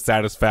kind of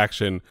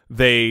satisfaction.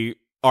 They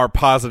are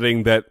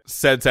positing that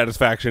said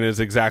satisfaction is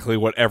exactly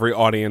what every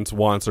audience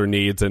wants or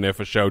needs, and if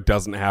a show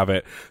doesn't have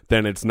it,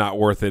 then it's not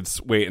worth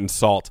its weight in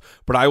salt.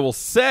 But I will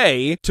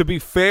say, to be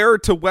fair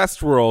to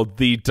Westworld,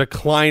 the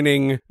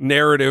declining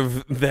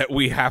narrative that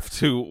we have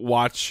to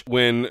watch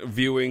when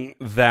viewing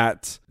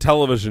that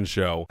television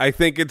show, I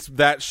think it's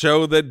that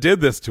show that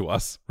did this to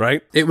us,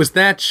 right? It was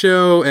that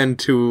show, and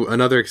to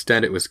another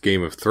extent, it was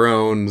Game of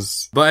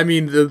Thrones. But I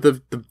mean,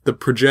 the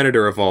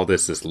progenitor of all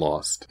this is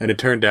Lost. And it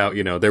turned out,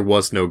 you know, there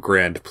was no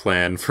grand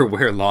plan for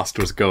where Lost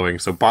was going,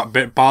 so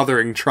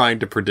bothering trying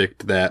to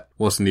predict that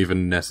wasn't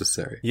even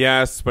necessary.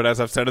 Yes, but as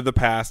I've said in the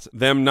past,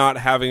 them not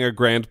having a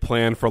grand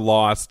plan for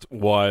Lost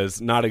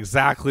was not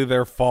exactly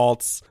their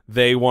faults.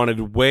 They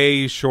wanted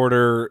way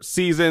shorter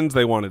seasons,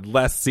 they wanted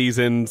less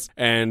seasons,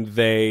 and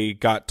they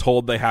got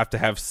told they have to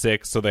have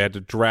 6, so they had to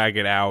drag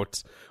it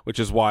out, which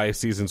is why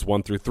seasons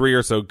 1 through 3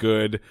 are so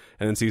good,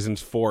 and then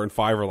seasons 4 and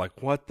 5 are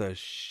like, what the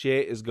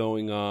shit is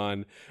going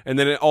on? And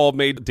then it all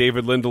made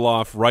David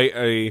Lindelof write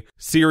a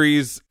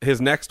series, his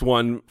next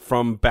one,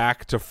 from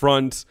back to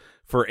front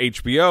for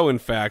HBO, in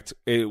fact,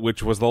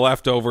 which was The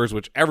Leftovers,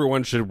 which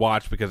everyone should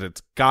watch because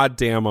it's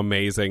goddamn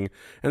amazing.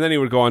 And then he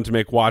would go on to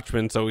make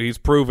Watchmen, so he's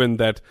proven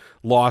that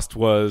Lost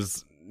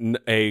was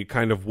a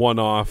kind of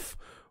one-off,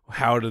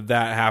 how did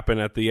that happen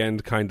at the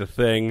end kind of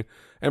thing.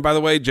 And by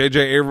the way, J.J.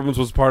 Abrams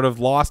was part of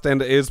Lost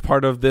and is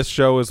part of this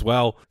show as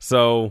well.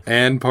 So,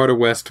 and part of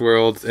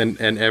Westworld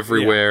and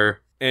everywhere.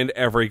 Yeah, and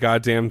every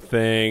goddamn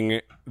thing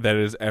that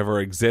has ever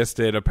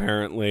existed,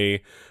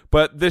 apparently.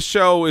 But this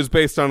show is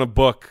based on a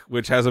book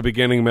which has a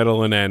beginning,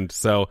 middle, and end.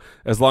 So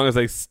as long as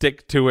they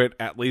stick to it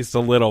at least a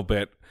little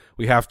bit,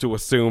 we have to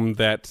assume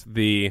that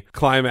the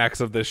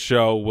climax of this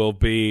show will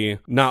be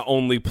not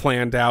only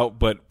planned out,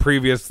 but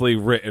previously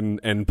written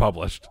and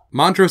published.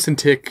 Montrose and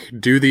Tick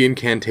do the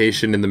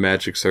incantation in the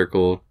magic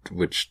circle,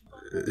 which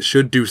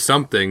should do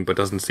something, but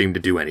doesn't seem to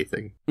do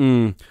anything.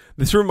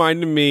 This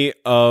reminded me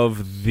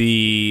of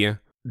the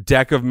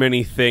deck of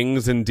many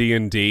things in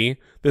D&D.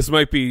 This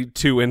might be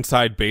too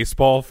inside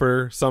baseball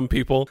for some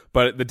people,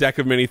 but the deck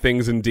of many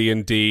things in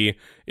D&D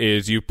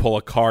is you pull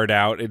a card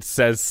out, it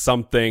says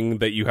something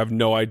that you have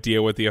no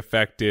idea what the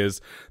effect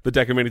is. The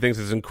deck of many things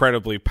is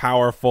incredibly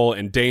powerful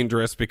and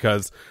dangerous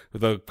because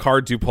the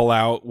cards you pull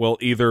out will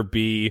either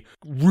be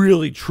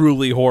really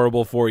truly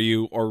horrible for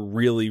you or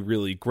really,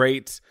 really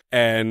great.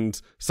 And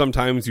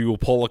sometimes you will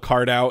pull a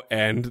card out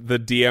and the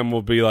DM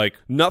will be like,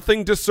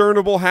 nothing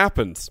discernible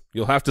happens.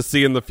 You'll have to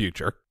see in the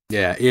future.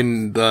 Yeah,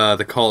 in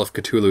the Call of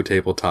Cthulhu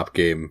tabletop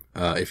game,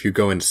 if you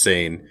go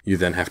insane, you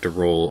then have to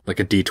roll like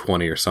a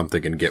d20 or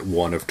something and get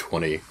one of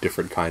 20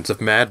 different kinds of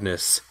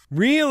madness.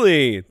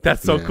 Really?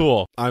 That's so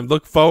cool. I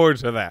look forward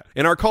to that.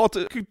 In our Call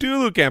to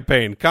Cthulhu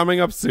campaign, coming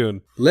up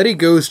soon. Letty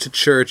goes to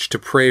church to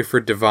pray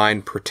for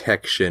divine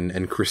protection,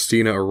 and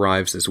Christina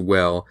arrives as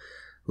well.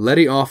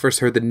 Letty offers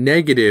her the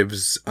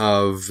negatives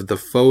of the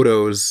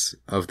photos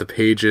of the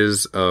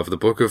pages of the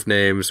Book of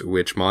Names,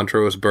 which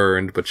Montrose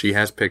burned, but she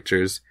has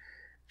pictures.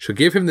 She'll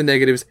give him the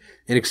negatives.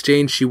 In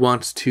exchange, she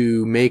wants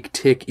to make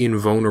Tick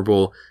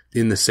invulnerable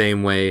in the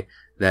same way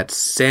that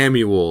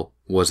Samuel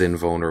was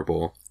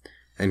invulnerable.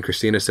 And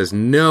Christina says,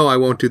 no, I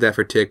won't do that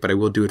for Tick, but I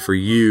will do it for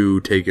you.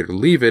 Take it or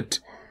leave it.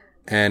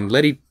 And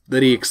Letty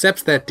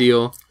accepts that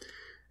deal.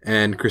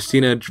 And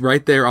Christina,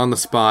 right there on the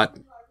spot,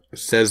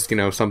 says,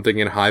 something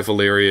in High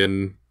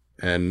Valyrian,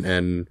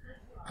 and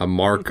a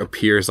mark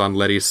appears on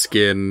Letty's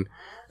skin.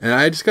 And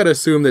I just gotta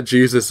assume that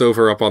Jesus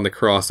over up on the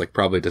cross,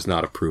 probably does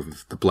not approve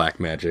of the black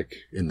magic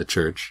in the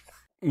church.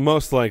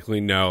 Most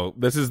likely no.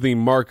 This is the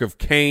mark of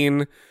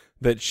Cain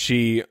that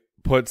she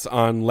puts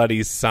on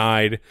Letty's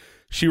side.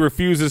 She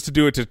refuses to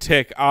do it to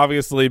Tick,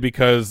 obviously,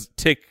 because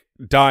Tick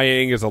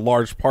dying is a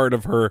large part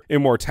of her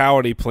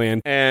immortality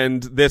plan.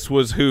 And this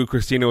was who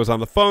Christina was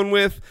on the phone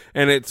with,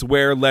 and it's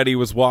where Letty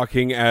was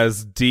walking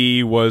as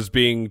Dee was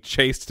being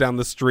chased down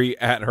the street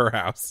at her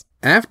house.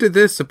 After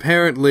this,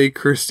 apparently,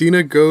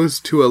 Christina goes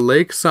to a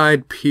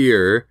lakeside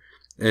pier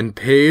and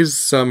pays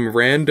some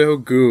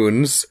rando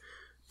goons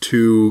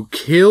to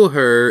kill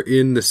her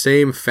in the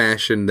same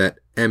fashion that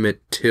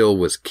Emmett Till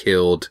was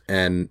killed,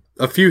 and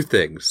a few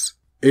things.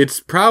 It's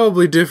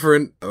probably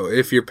different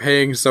if you're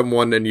paying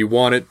someone and you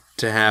want it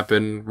to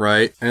happen,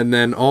 right? And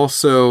then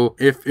also,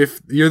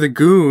 if you're the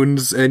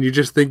goons and you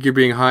just think you're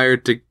being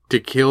hired to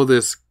kill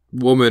this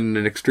woman in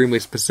an extremely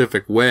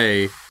specific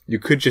way, you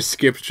could just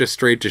skip just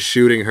straight to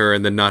shooting her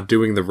and then not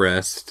doing the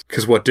rest.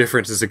 Because what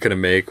difference is it going to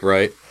make,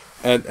 right?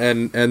 And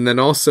then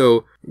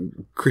also,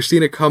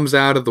 Christina comes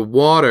out of the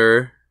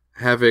water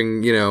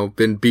having,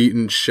 been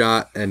beaten,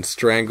 shot, and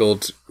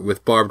strangled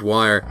with barbed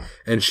wire,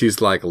 and she's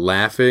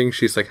laughing.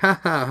 She's like, ha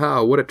ha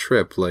ha, what a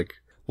trip.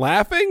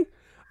 Laughing?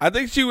 I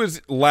think she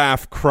was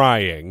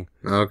crying.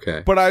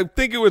 Okay. But I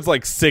think it was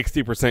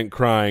 60%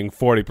 crying,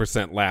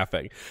 40%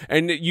 laughing.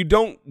 And you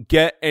don't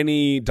get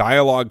any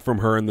dialogue from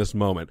her in this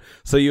moment.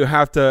 So you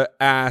have to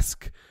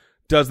ask,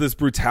 does this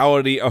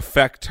brutality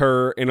affect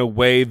her in a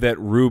way that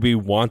Ruby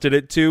wanted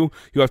it to?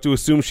 You have to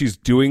assume she's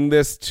doing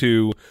this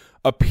to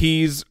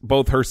appease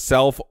both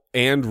herself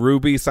and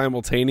Ruby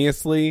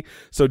simultaneously.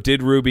 So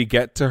did Ruby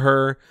get to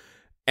her?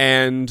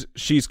 And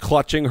she's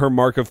clutching her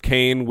mark of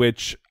Cain,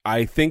 which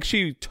I think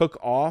she took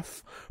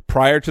off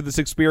prior to this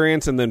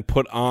experience and then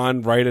put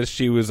on right as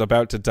she was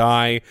about to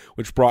die,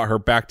 which brought her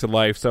back to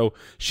life. So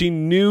she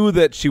knew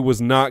that she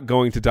was not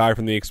going to die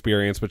from the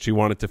experience, but she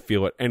wanted to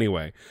feel it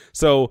anyway.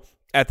 So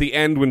at the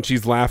end, when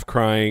she's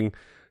crying,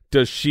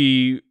 does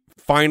she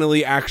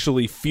finally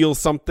actually feel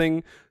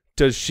something?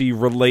 Does she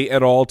relate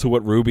at all to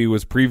what Ruby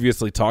was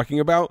previously talking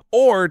about?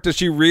 Or does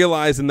she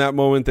realize in that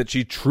moment that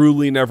she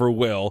truly never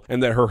will,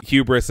 and that her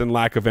hubris and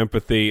lack of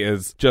empathy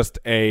is just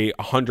a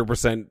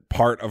 100%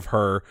 part of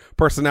her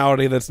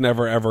personality that's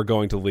never ever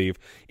going to leave?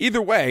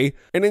 Either way,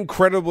 an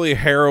incredibly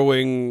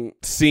harrowing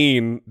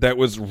scene that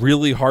was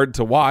really hard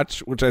to watch,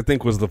 which I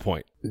think was the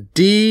point.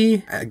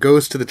 Dee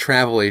goes to the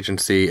travel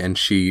agency and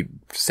she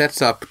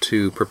sets up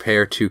to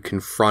prepare to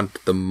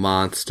confront the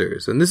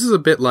monsters. And this is a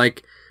bit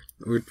like,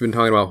 we've been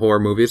talking about horror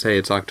movies. Hey,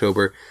 it's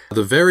October.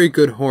 The very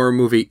good horror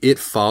movie It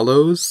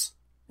Follows,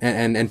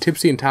 and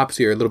Tipsy and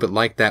Topsy are a little bit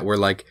like that,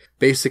 where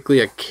basically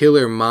a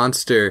killer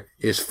monster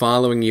is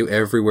following you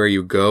everywhere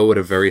you go at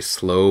a very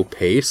slow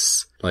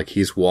pace.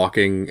 He's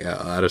walking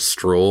at a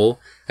stroll,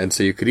 and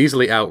so you could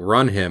easily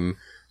outrun him,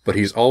 but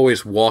he's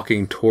always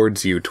walking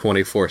towards you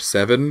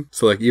 24/7.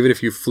 So even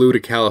if you flew to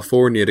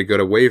California to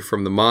get away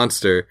from the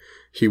monster,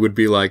 he would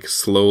be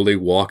slowly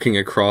walking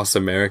across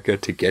America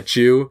to get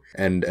you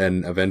and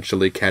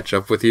eventually catch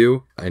up with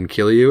you and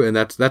kill you. And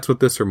that's what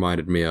this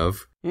reminded me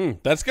of.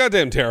 That's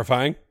goddamn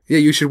terrifying. Yeah,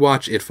 you should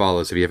watch It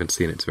Follows if you haven't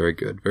seen it. It's very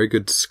good. Very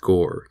good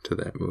score to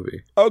that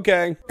movie.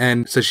 Okay.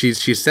 And so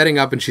she's setting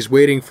up and she's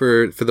waiting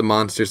for the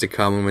monsters to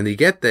come. And when they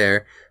get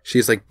there,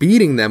 she's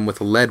beating them with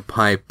a lead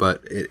pipe.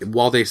 But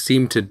while they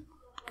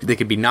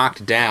could be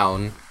knocked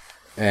down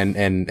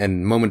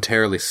and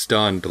momentarily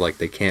stunned,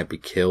 they can't be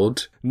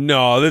killed.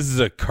 No, this is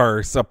a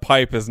curse. A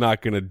pipe is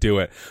not going to do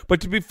it. But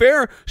to be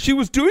fair, she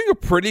was doing a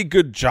pretty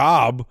good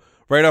job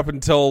right up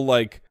until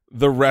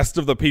the rest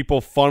of the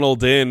people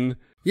funneled in.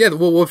 Yeah,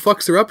 well, what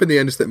fucks her up in the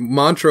end is that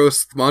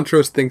Montrose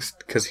thinks,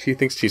 because he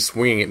thinks she's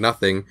swinging at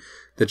nothing,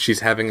 that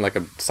she's having like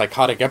a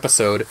psychotic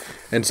episode,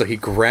 and so he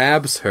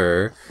grabs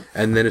her,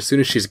 and then as soon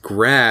as she's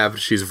grabbed,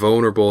 she's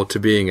vulnerable to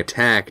being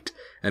attacked,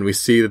 and we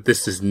see that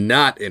this is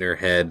not in her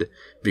head,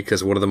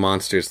 because one of the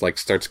monsters like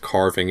starts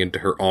carving into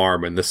her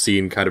arm, and the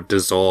scene kind of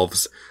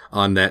dissolves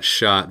on that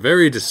shot.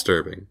 Very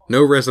disturbing.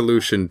 No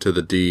resolution to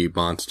the D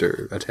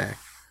monster attack.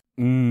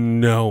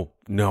 No,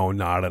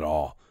 not at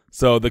all.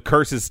 So the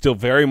curse is still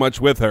very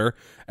much with her,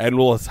 and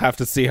we'll have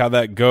to see how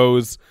that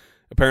goes.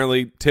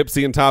 Apparently,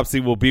 Tipsy and Topsy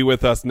will be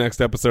with us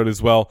next episode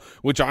as well,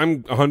 which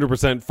I'm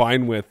 100%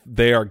 fine with.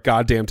 They are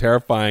goddamn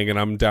terrifying, and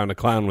I'm down to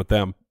clown with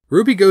them.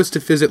 Ruby goes to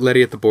visit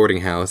Letty at the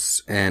boarding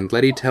house, and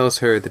Letty tells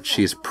her that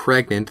she's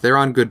pregnant. They're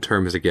on good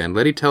terms again.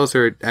 Letty tells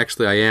her,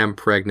 actually, I am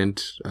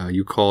pregnant.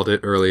 You called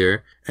it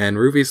earlier. And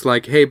Ruby's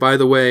like, hey, by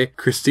the way,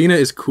 Christina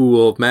is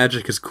cool,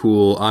 magic is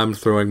cool, I'm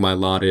throwing my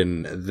lot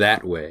in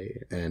that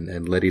way.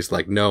 And Letty's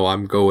like, no,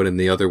 I'm going in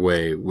the other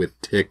way with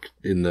Tick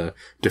in the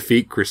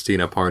Defeat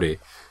Christina party.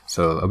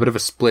 So a bit of a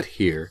split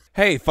here.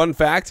 Hey, fun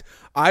fact,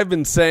 I've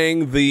been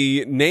saying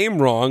the name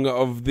wrong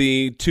of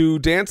the two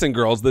dancing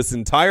girls this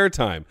entire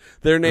time.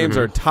 Their names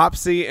are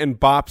Topsy and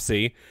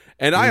Bopsy,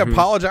 and I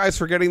apologize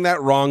for getting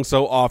that wrong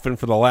so often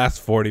for the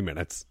last 40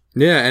 minutes.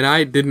 Yeah, and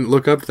I didn't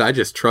look up, I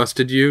just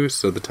trusted you,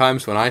 so the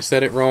times when I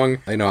said it wrong,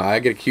 I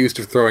get accused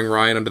of throwing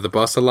Ryan under the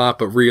bus a lot,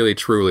 but really,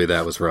 truly,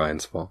 that was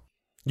Ryan's fault.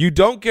 You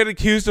don't get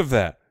accused of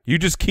that. You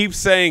just keep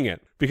saying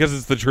it, because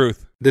it's the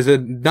truth. There's a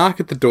knock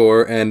at the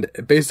door, and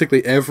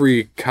basically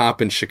every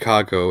cop in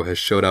Chicago has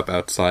showed up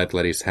outside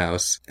Letty's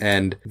house,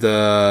 and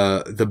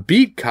the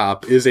beat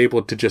cop is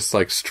able to just,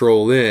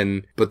 stroll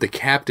in, but the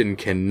captain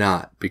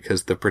cannot,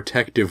 because the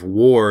protective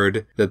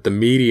ward that the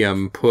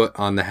medium put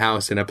on the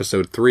house in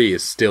episode 3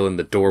 is still in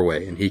the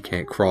doorway, and he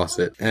can't cross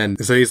it.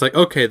 And so he's like,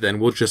 okay,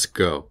 then, we'll just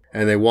go.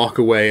 And they walk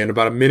away, and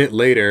about a minute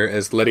later,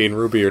 as Letty and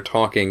Ruby are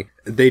talking,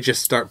 they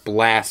just start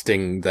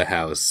blasting the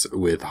house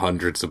with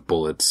hundreds of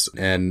bullets.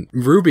 And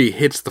Ruby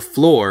hits the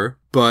floor,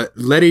 but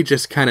Letty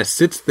just kind of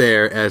sits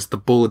there as the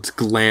bullets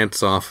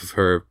glance off of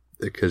her.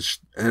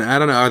 And I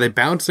don't know, are they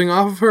bouncing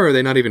off of her, or are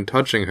they not even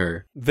touching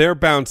her? They're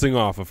bouncing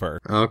off of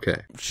her.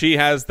 Okay. She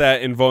has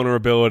that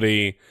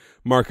invulnerability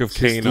mark of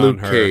Cain on Luke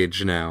her.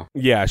 Cage now.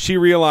 Yeah, she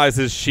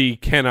realizes she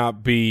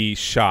cannot be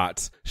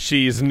shot.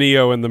 She's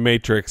Neo in the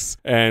Matrix,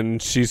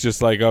 and she's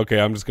just like, okay,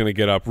 I'm just going to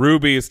get up.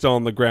 Ruby is still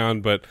on the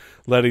ground, but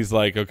Letty's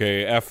like,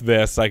 okay, F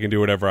this, I can do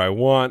whatever I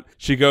want.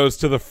 She goes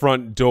to the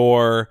front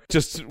door,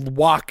 just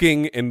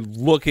walking and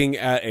looking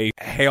at a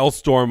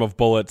hailstorm of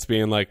bullets,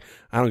 being like,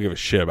 I don't give a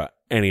shit about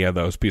any of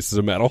those pieces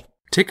of metal.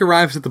 Tick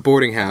arrives at the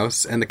boarding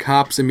house, and the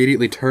cops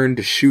immediately turn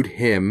to shoot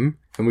him,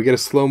 and we get a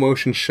slow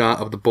motion shot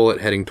of the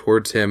bullet heading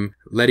towards him.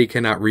 Letty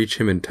cannot reach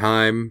him in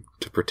time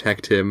to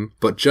protect him,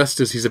 but just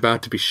as he's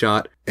about to be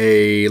shot,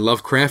 a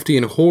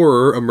Lovecraftian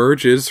horror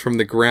emerges from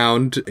the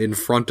ground in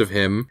front of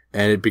him,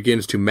 and it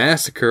begins to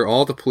massacre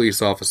all the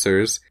police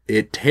officers.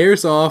 It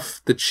tears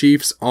off the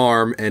chief's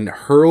arm and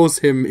hurls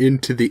him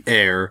into the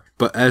air,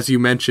 but as you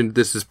mentioned,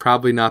 this is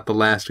probably not the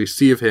last we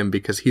see of him,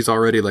 because he's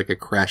already like a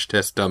crash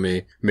test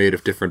dummy made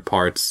of different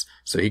parts,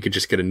 so he could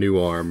just get a new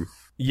arm.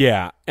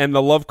 Yeah, and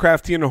the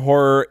Lovecraftian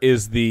horror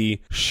is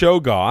the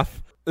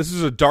Shoggoth. This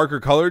is a darker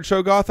colored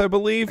Shoggoth, I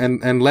believe.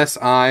 And less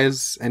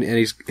eyes, and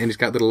he's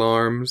got little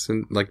arms,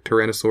 and like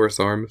Tyrannosaurus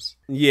arms.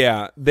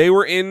 Yeah, they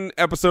were in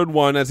episode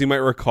 1, as you might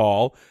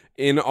recall,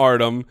 in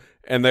Artem,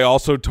 and they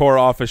also tore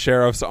off a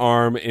sheriff's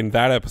arm in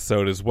that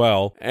episode as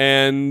well.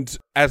 And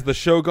as the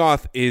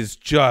Shoggoth is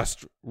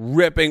just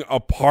ripping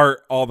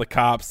apart all the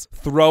cops,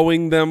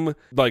 throwing them,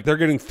 like they're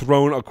getting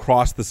thrown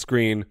across the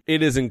screen.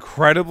 It is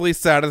incredibly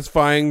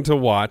satisfying to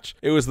watch.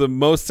 It was the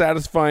most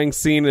satisfying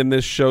scene in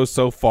this show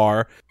so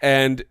far,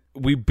 and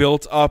we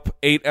built up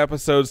 8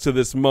 episodes to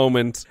this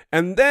moment,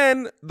 and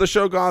then the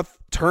Shoggoth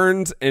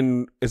turns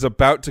and is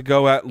about to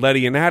go at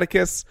Letty and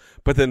Atticus,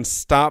 but then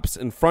stops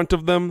in front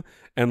of them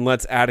and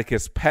lets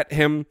Atticus pet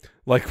him,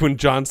 like when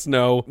Jon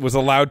Snow was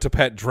allowed to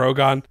pet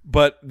Drogon.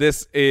 But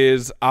this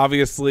is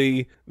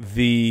obviously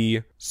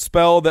the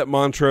spell that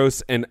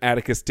Montrose and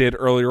Atticus did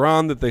earlier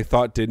on that they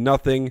thought did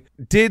nothing,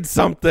 did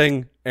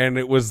something, and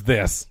it was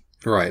this.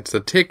 Right, so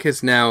Tick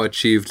has now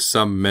achieved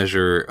some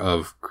measure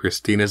of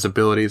Christina's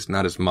abilities,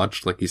 not as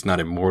much, like he's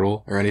not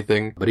immortal or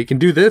anything, but he can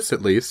do this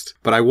at least.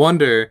 But I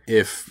wonder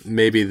if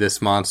maybe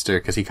this monster,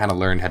 because he kind of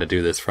learned how to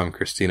do this from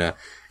Christina,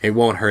 it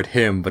won't hurt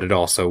him, but it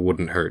also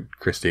wouldn't hurt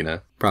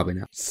Christina. Probably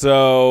not.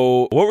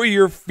 So, what were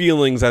your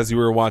feelings as you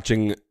were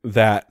watching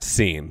that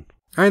scene?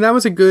 I mean, that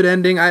was a good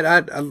ending.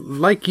 I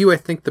like you, I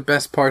think the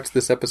best parts of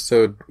this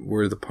episode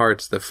were the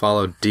parts that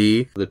followed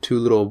D. The 2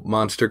 little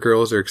monster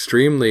girls are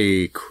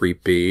extremely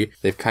creepy.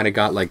 They've kind of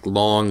got like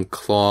long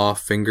claw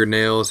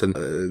fingernails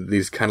and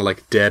these kind of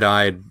like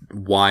dead-eyed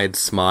wide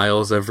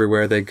smiles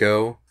everywhere they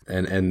go.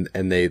 And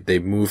they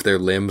move their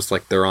limbs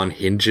like they're on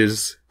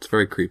hinges. It's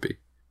very creepy.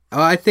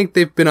 I think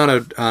they've been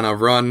on a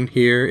run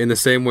here in the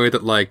same way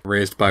that, like,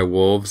 Raised by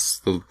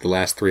Wolves, the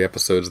last 3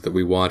 episodes that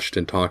we watched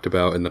and talked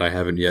about and that I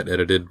haven't yet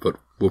edited, but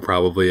will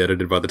probably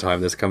edit it by the time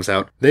this comes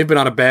out. They've been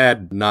on a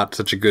bad, not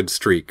such a good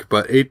streak,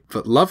 but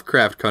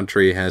Lovecraft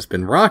Country has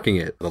been rocking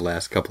it the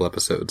last couple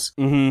episodes.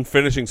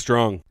 Finishing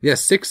strong. Yeah,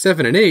 6,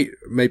 7, and 8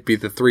 might be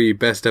the 3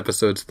 best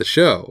episodes of the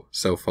show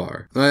so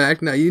far.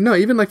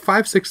 Even like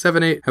 5, 6,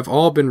 7, 8 have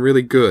all been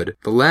really good.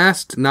 The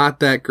last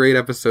not that great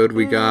episode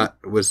we got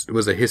was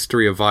a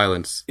history of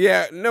violence.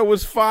 Yeah, no,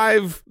 was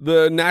 5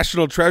 the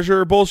National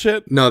Treasure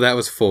bullshit? No, that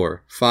was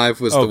 4.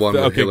 5 was the one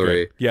with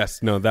Hillary. Good.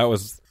 Yes, no, that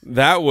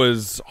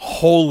was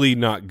wholly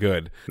not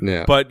good.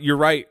 Yeah. But you're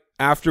right.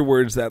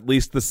 Afterwards, at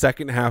least the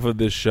second half of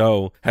this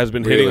show has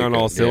been hitting on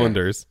all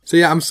cylinders. So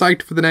yeah, I'm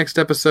psyched for the next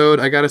episode.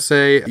 I gotta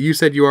say, you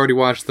said you already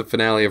watched the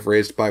finale of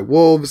Raised by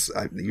Wolves.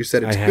 You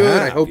said it's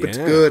good. I hope it's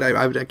good.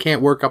 I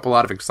can't work up a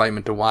lot of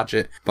excitement to watch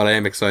it, but I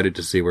am excited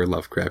to see where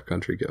Lovecraft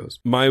Country goes.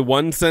 My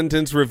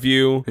 1-sentence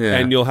review,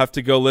 and you'll have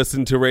to go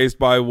listen to Raised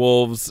by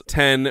Wolves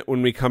 10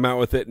 when we come out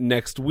with it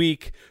next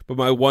week, but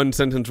my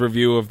 1-sentence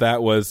review of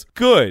that was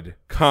good,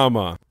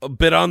 comma, a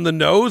bit on the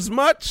nose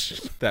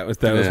much? That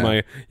was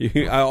my...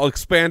 I'll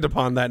expand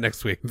upon that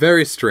next week.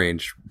 Very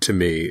strange to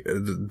me,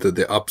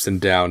 the ups and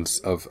downs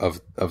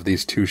of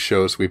these 2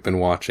 shows we've been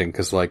watching,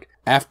 because, like,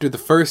 after the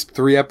first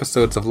 3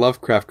 episodes of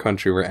Lovecraft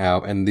Country were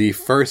out, and the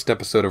first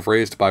episode of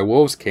Raised by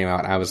Wolves came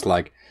out, I was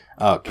like,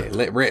 okay,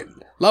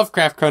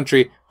 Lovecraft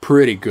Country,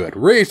 pretty good.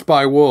 Raised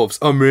by Wolves,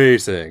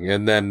 amazing.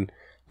 And then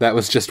that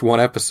was just 1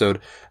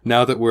 episode.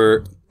 Now that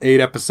we're 8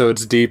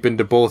 episodes deep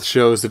into both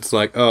shows, it's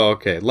like, oh,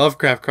 okay,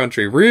 Lovecraft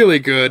Country, really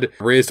good.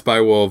 Raised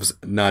by Wolves,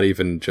 not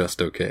even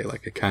just okay.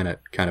 Like, kind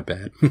of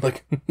bad.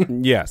 Like,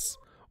 yes.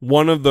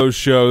 One of those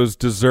shows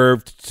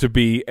deserved to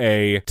be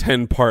a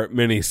 10-part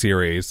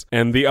miniseries,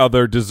 and the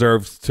other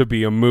deserved to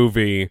be a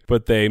movie,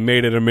 but they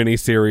made it a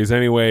miniseries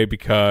anyway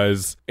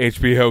because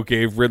HBO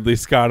gave Ridley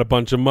Scott a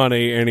bunch of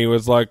money, and he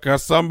was like,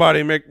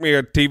 somebody make me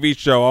a TV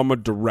show, I'm a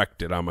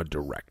director.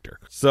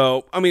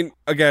 So, I mean,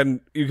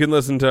 again, you can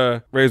listen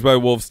to Raised by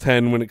Wolves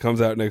 10 when it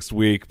comes out next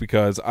week,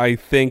 because I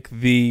think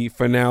the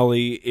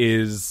finale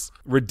is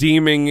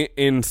redeeming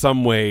in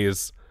some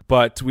ways.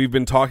 But we've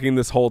been talking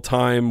this whole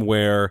time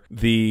where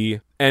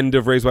the end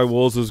of Raised by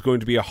Wolves was going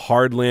to be a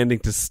hard landing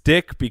to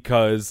stick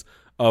because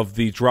of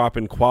the drop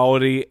in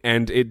quality,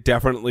 and it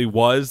definitely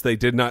was. They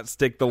did not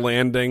stick the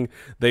landing.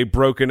 They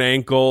broke an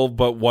ankle,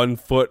 but 1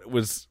 foot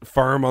was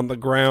firm on the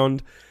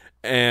ground,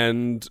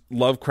 and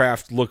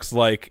Lovecraft looks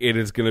like it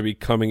is going to be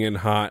coming in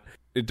hot.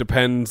 It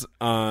depends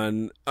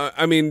on...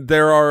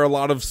 there are a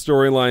lot of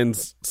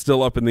storylines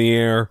still up in the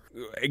air.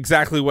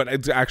 Exactly what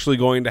is actually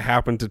going to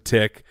happen to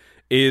Tick.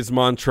 Is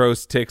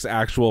Montrose Tick's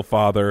actual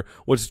father?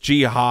 What's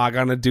Ji-Ha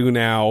gonna do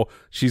now?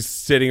 She's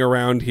sitting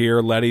around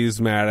here.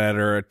 Letty's mad at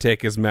her.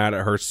 Tick is mad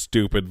at her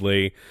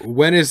stupidly.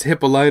 When is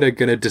Hippolyta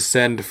gonna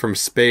descend from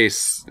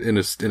space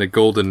in a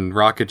golden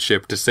rocket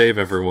ship to save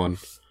everyone?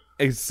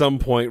 At some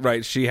point,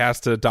 right? She has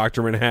to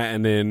Dr.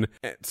 Manhattan in.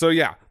 So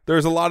yeah,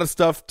 there's a lot of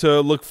stuff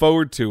to look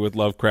forward to with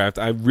Lovecraft.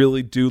 I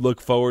really do look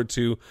forward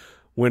to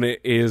when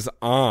it is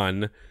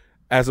on.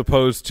 As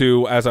opposed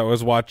to, as I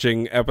was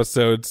watching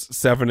episodes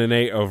 7 and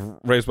 8 of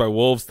Raised by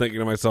Wolves, thinking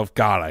to myself,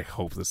 God, I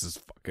hope this is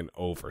fucking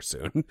over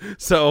soon.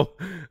 So,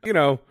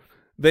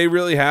 they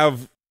really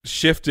have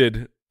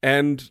shifted.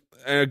 And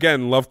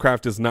again,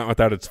 Lovecraft is not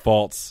without its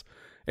faults.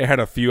 It had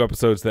a few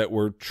episodes that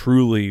were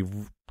truly,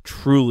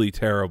 truly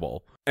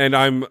terrible. And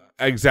I'm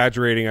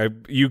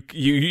exaggerating.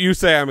 You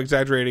say I'm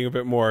exaggerating a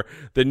bit more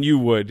than you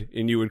would,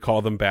 and you would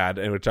call them bad,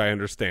 and which I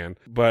understand.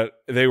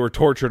 But they were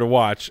torture to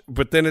watch.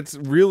 But then it's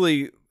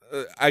really...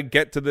 I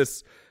get to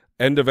this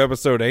end of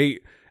episode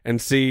 8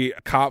 and see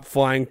a cop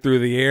flying through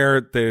the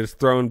air that is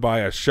thrown by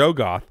a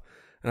Shoggoth,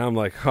 and I'm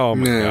like, oh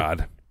my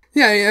God.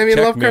 Yeah, I mean,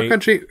 Lovecraft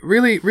Country,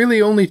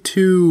 really only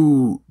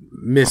 2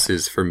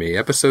 misses for me.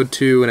 Episode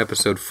 2 and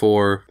episode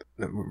 4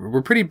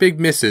 were pretty big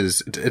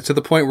misses, to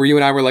the point where you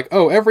and I were like,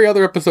 oh, every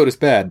other episode is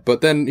bad. But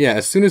then, yeah,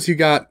 as soon as you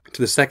got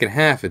to the second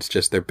half, it's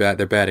just they're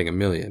batting a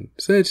million.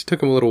 So it just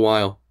took them a little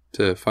while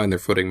to find their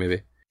footing,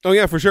 maybe. Oh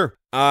yeah, for sure.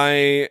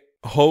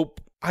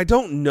 I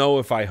don't know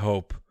if I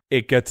hope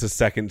it gets a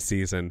second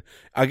season.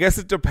 I guess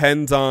it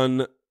depends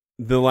on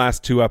the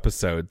last 2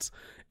 episodes.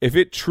 If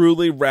it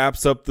truly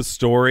wraps up the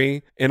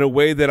story in a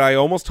way that I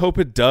almost hope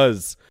it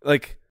does.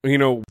 Like,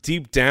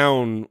 deep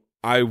down,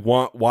 I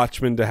want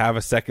Watchmen to have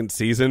a second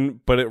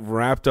season, but it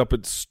wrapped up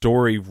its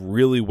story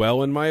really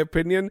well, in my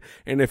opinion.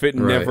 And if it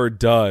never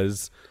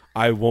does,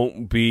 I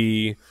won't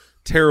be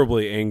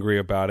terribly angry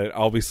about it.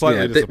 I'll be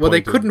slightly disappointed.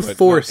 They couldn't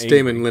force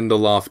Damon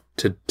Lindelof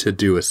to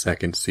do a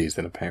second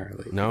season,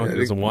 apparently. No, he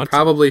doesn't want to.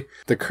 Probably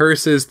the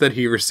curses that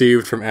he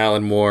received from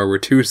Alan Moore were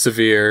too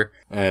severe,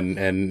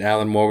 and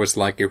Alan Moore was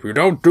like, if you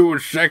don't do a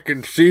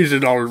second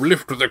season, I'll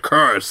lift the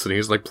curse. And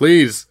he's like,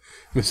 please,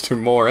 Mr.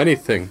 Moore,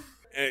 anything.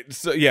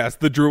 So yes,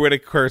 the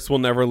druidic curse will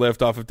never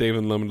lift off of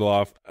David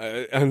Lindelof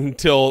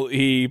until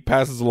he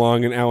passes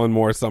along and Alan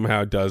Moore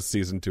somehow does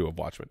season 2 of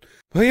Watchmen.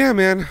 But yeah,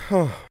 man,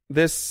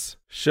 this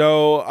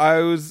show.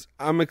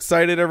 I'm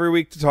excited every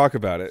week to talk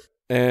about it,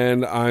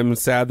 and I'm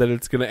sad that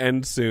it's going to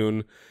end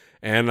soon,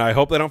 and I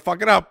hope they don't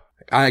fuck it up.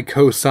 I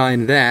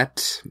co-sign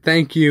that.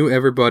 Thank you,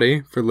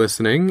 everybody, for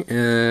listening.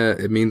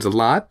 It means a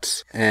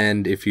lot.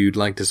 And if you'd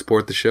like to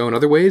support the show in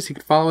other ways, you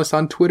can follow us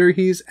on Twitter.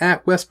 He's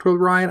at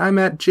Westworld Ryan. I'm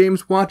at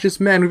James Watches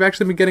Men. We've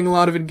actually been getting a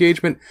lot of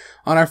engagement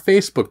on our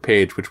Facebook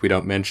page, which we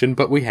don't mention,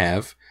 but we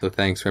have. So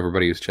thanks for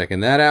everybody who's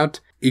checking that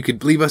out. You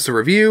could leave us a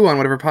review on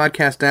whatever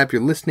podcast app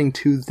you're listening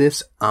to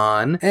this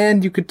on,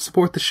 and you could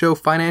support the show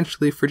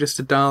financially for just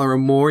 $1 or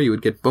more. You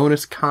would get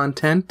bonus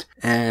content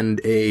and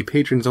a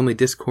patrons-only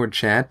Discord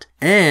chat,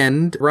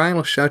 and Ryan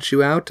will shout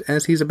you out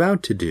as he's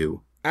about to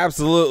do.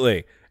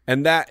 Absolutely.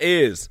 And that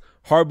is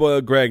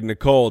Hardboiled Greg,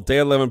 Nicole, Day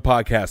 11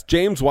 Podcast.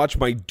 James, watch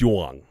my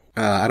dong.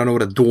 I don't know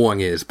what a dong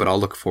is, but I'll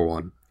look for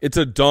one. It's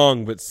a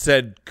dong, but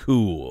said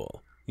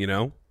cool, you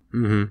know?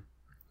 Mm-hmm.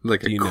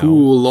 Like a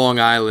cool Long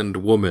Island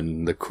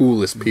woman, the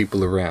coolest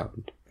people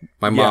around.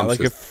 My mom like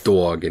says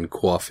dog and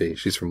coffee.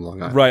 She's from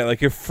Long Island. Right,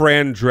 like if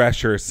Fran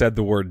Drescher said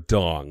the word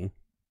dong.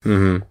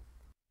 Mm-hmm.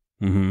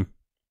 Mm-hmm.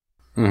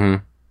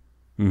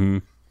 Mm-hmm.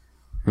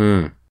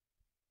 Mm-hmm.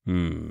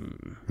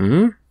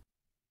 Hmm.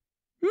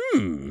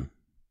 Hmm.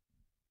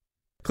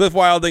 Cliff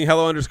Wilding,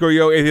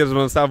 hello_yo, Atheism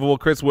Unstoppable,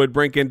 Chris Wood,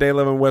 Brinkin, Day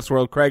 11,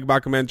 Westworld, Craig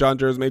Bachman, John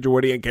Jers, Major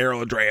Woody, and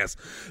Carol Andreas.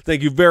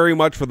 Thank you very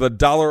much for the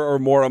 $1 or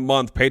more a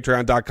month.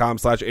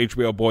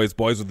 Patreon.com/HBO Boys,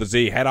 Boys with the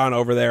Z. Head on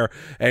over there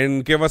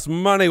and give us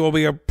money. We'll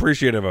be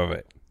appreciative of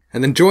it.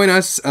 And then join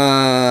us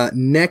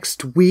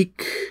next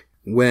week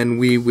when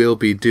we will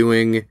be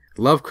doing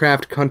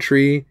Lovecraft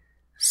Country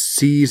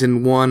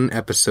Season 1,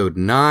 Episode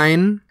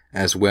 9,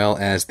 as well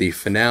as the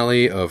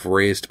finale of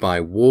Raised by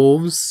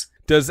Wolves.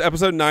 Does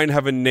episode 9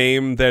 have a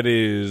name that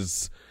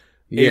is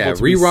able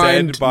to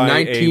Rewind be said by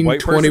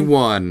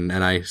 1921,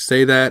 and I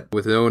say that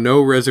with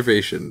no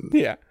reservation.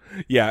 Yeah.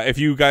 If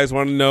you guys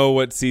want to know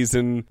what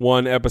season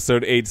 1,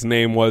 episode 8's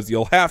name was,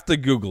 you'll have to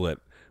Google it.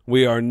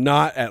 We are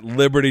not at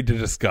liberty to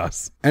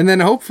discuss. And then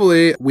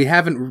hopefully we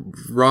haven't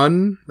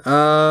run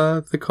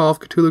the Call of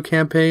Cthulhu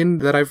campaign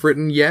that I've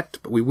written yet,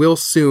 but we will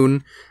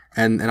soon.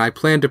 And I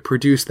plan to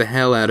produce the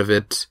hell out of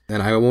it.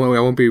 And I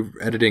won't be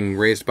editing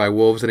Raised by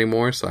Wolves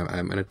anymore, so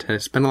I'm going to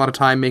spend a lot of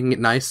time making it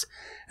nice.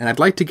 And I'd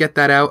like to get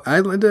that out.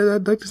 I'd like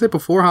to say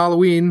before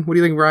Halloween. What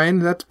do you think, Ryan?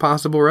 That's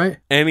possible, right?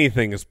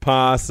 Anything is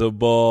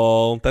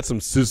possible. That's some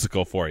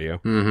Seussical for you.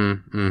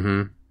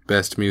 Mm-hmm.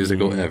 Best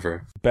musical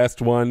ever.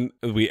 Best one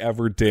we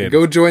ever did.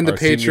 Go join the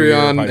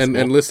Patreon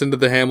and listen to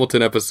the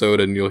Hamilton episode,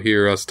 and you'll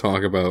hear us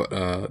talk about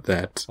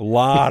that. A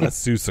lot of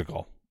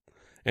Seussical.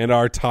 And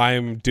our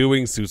time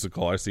doing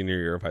Seussical our senior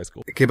year of high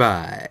school.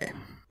 Goodbye.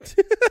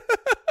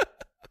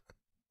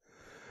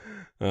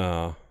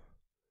 Oh,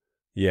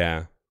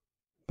 yeah.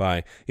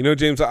 Bye. You know,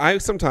 James, I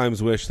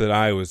sometimes wish that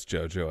I was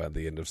JoJo at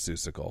the end of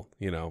Seussical.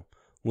 You know,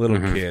 little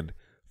kid,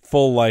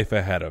 full life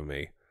ahead of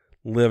me,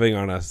 living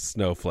on a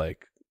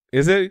snowflake.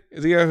 Is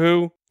he a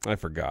who? I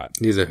forgot.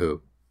 He's a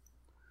who.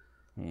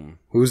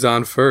 Who's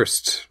on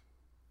first?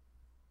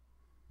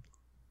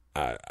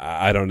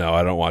 I don't know.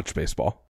 I don't watch baseball.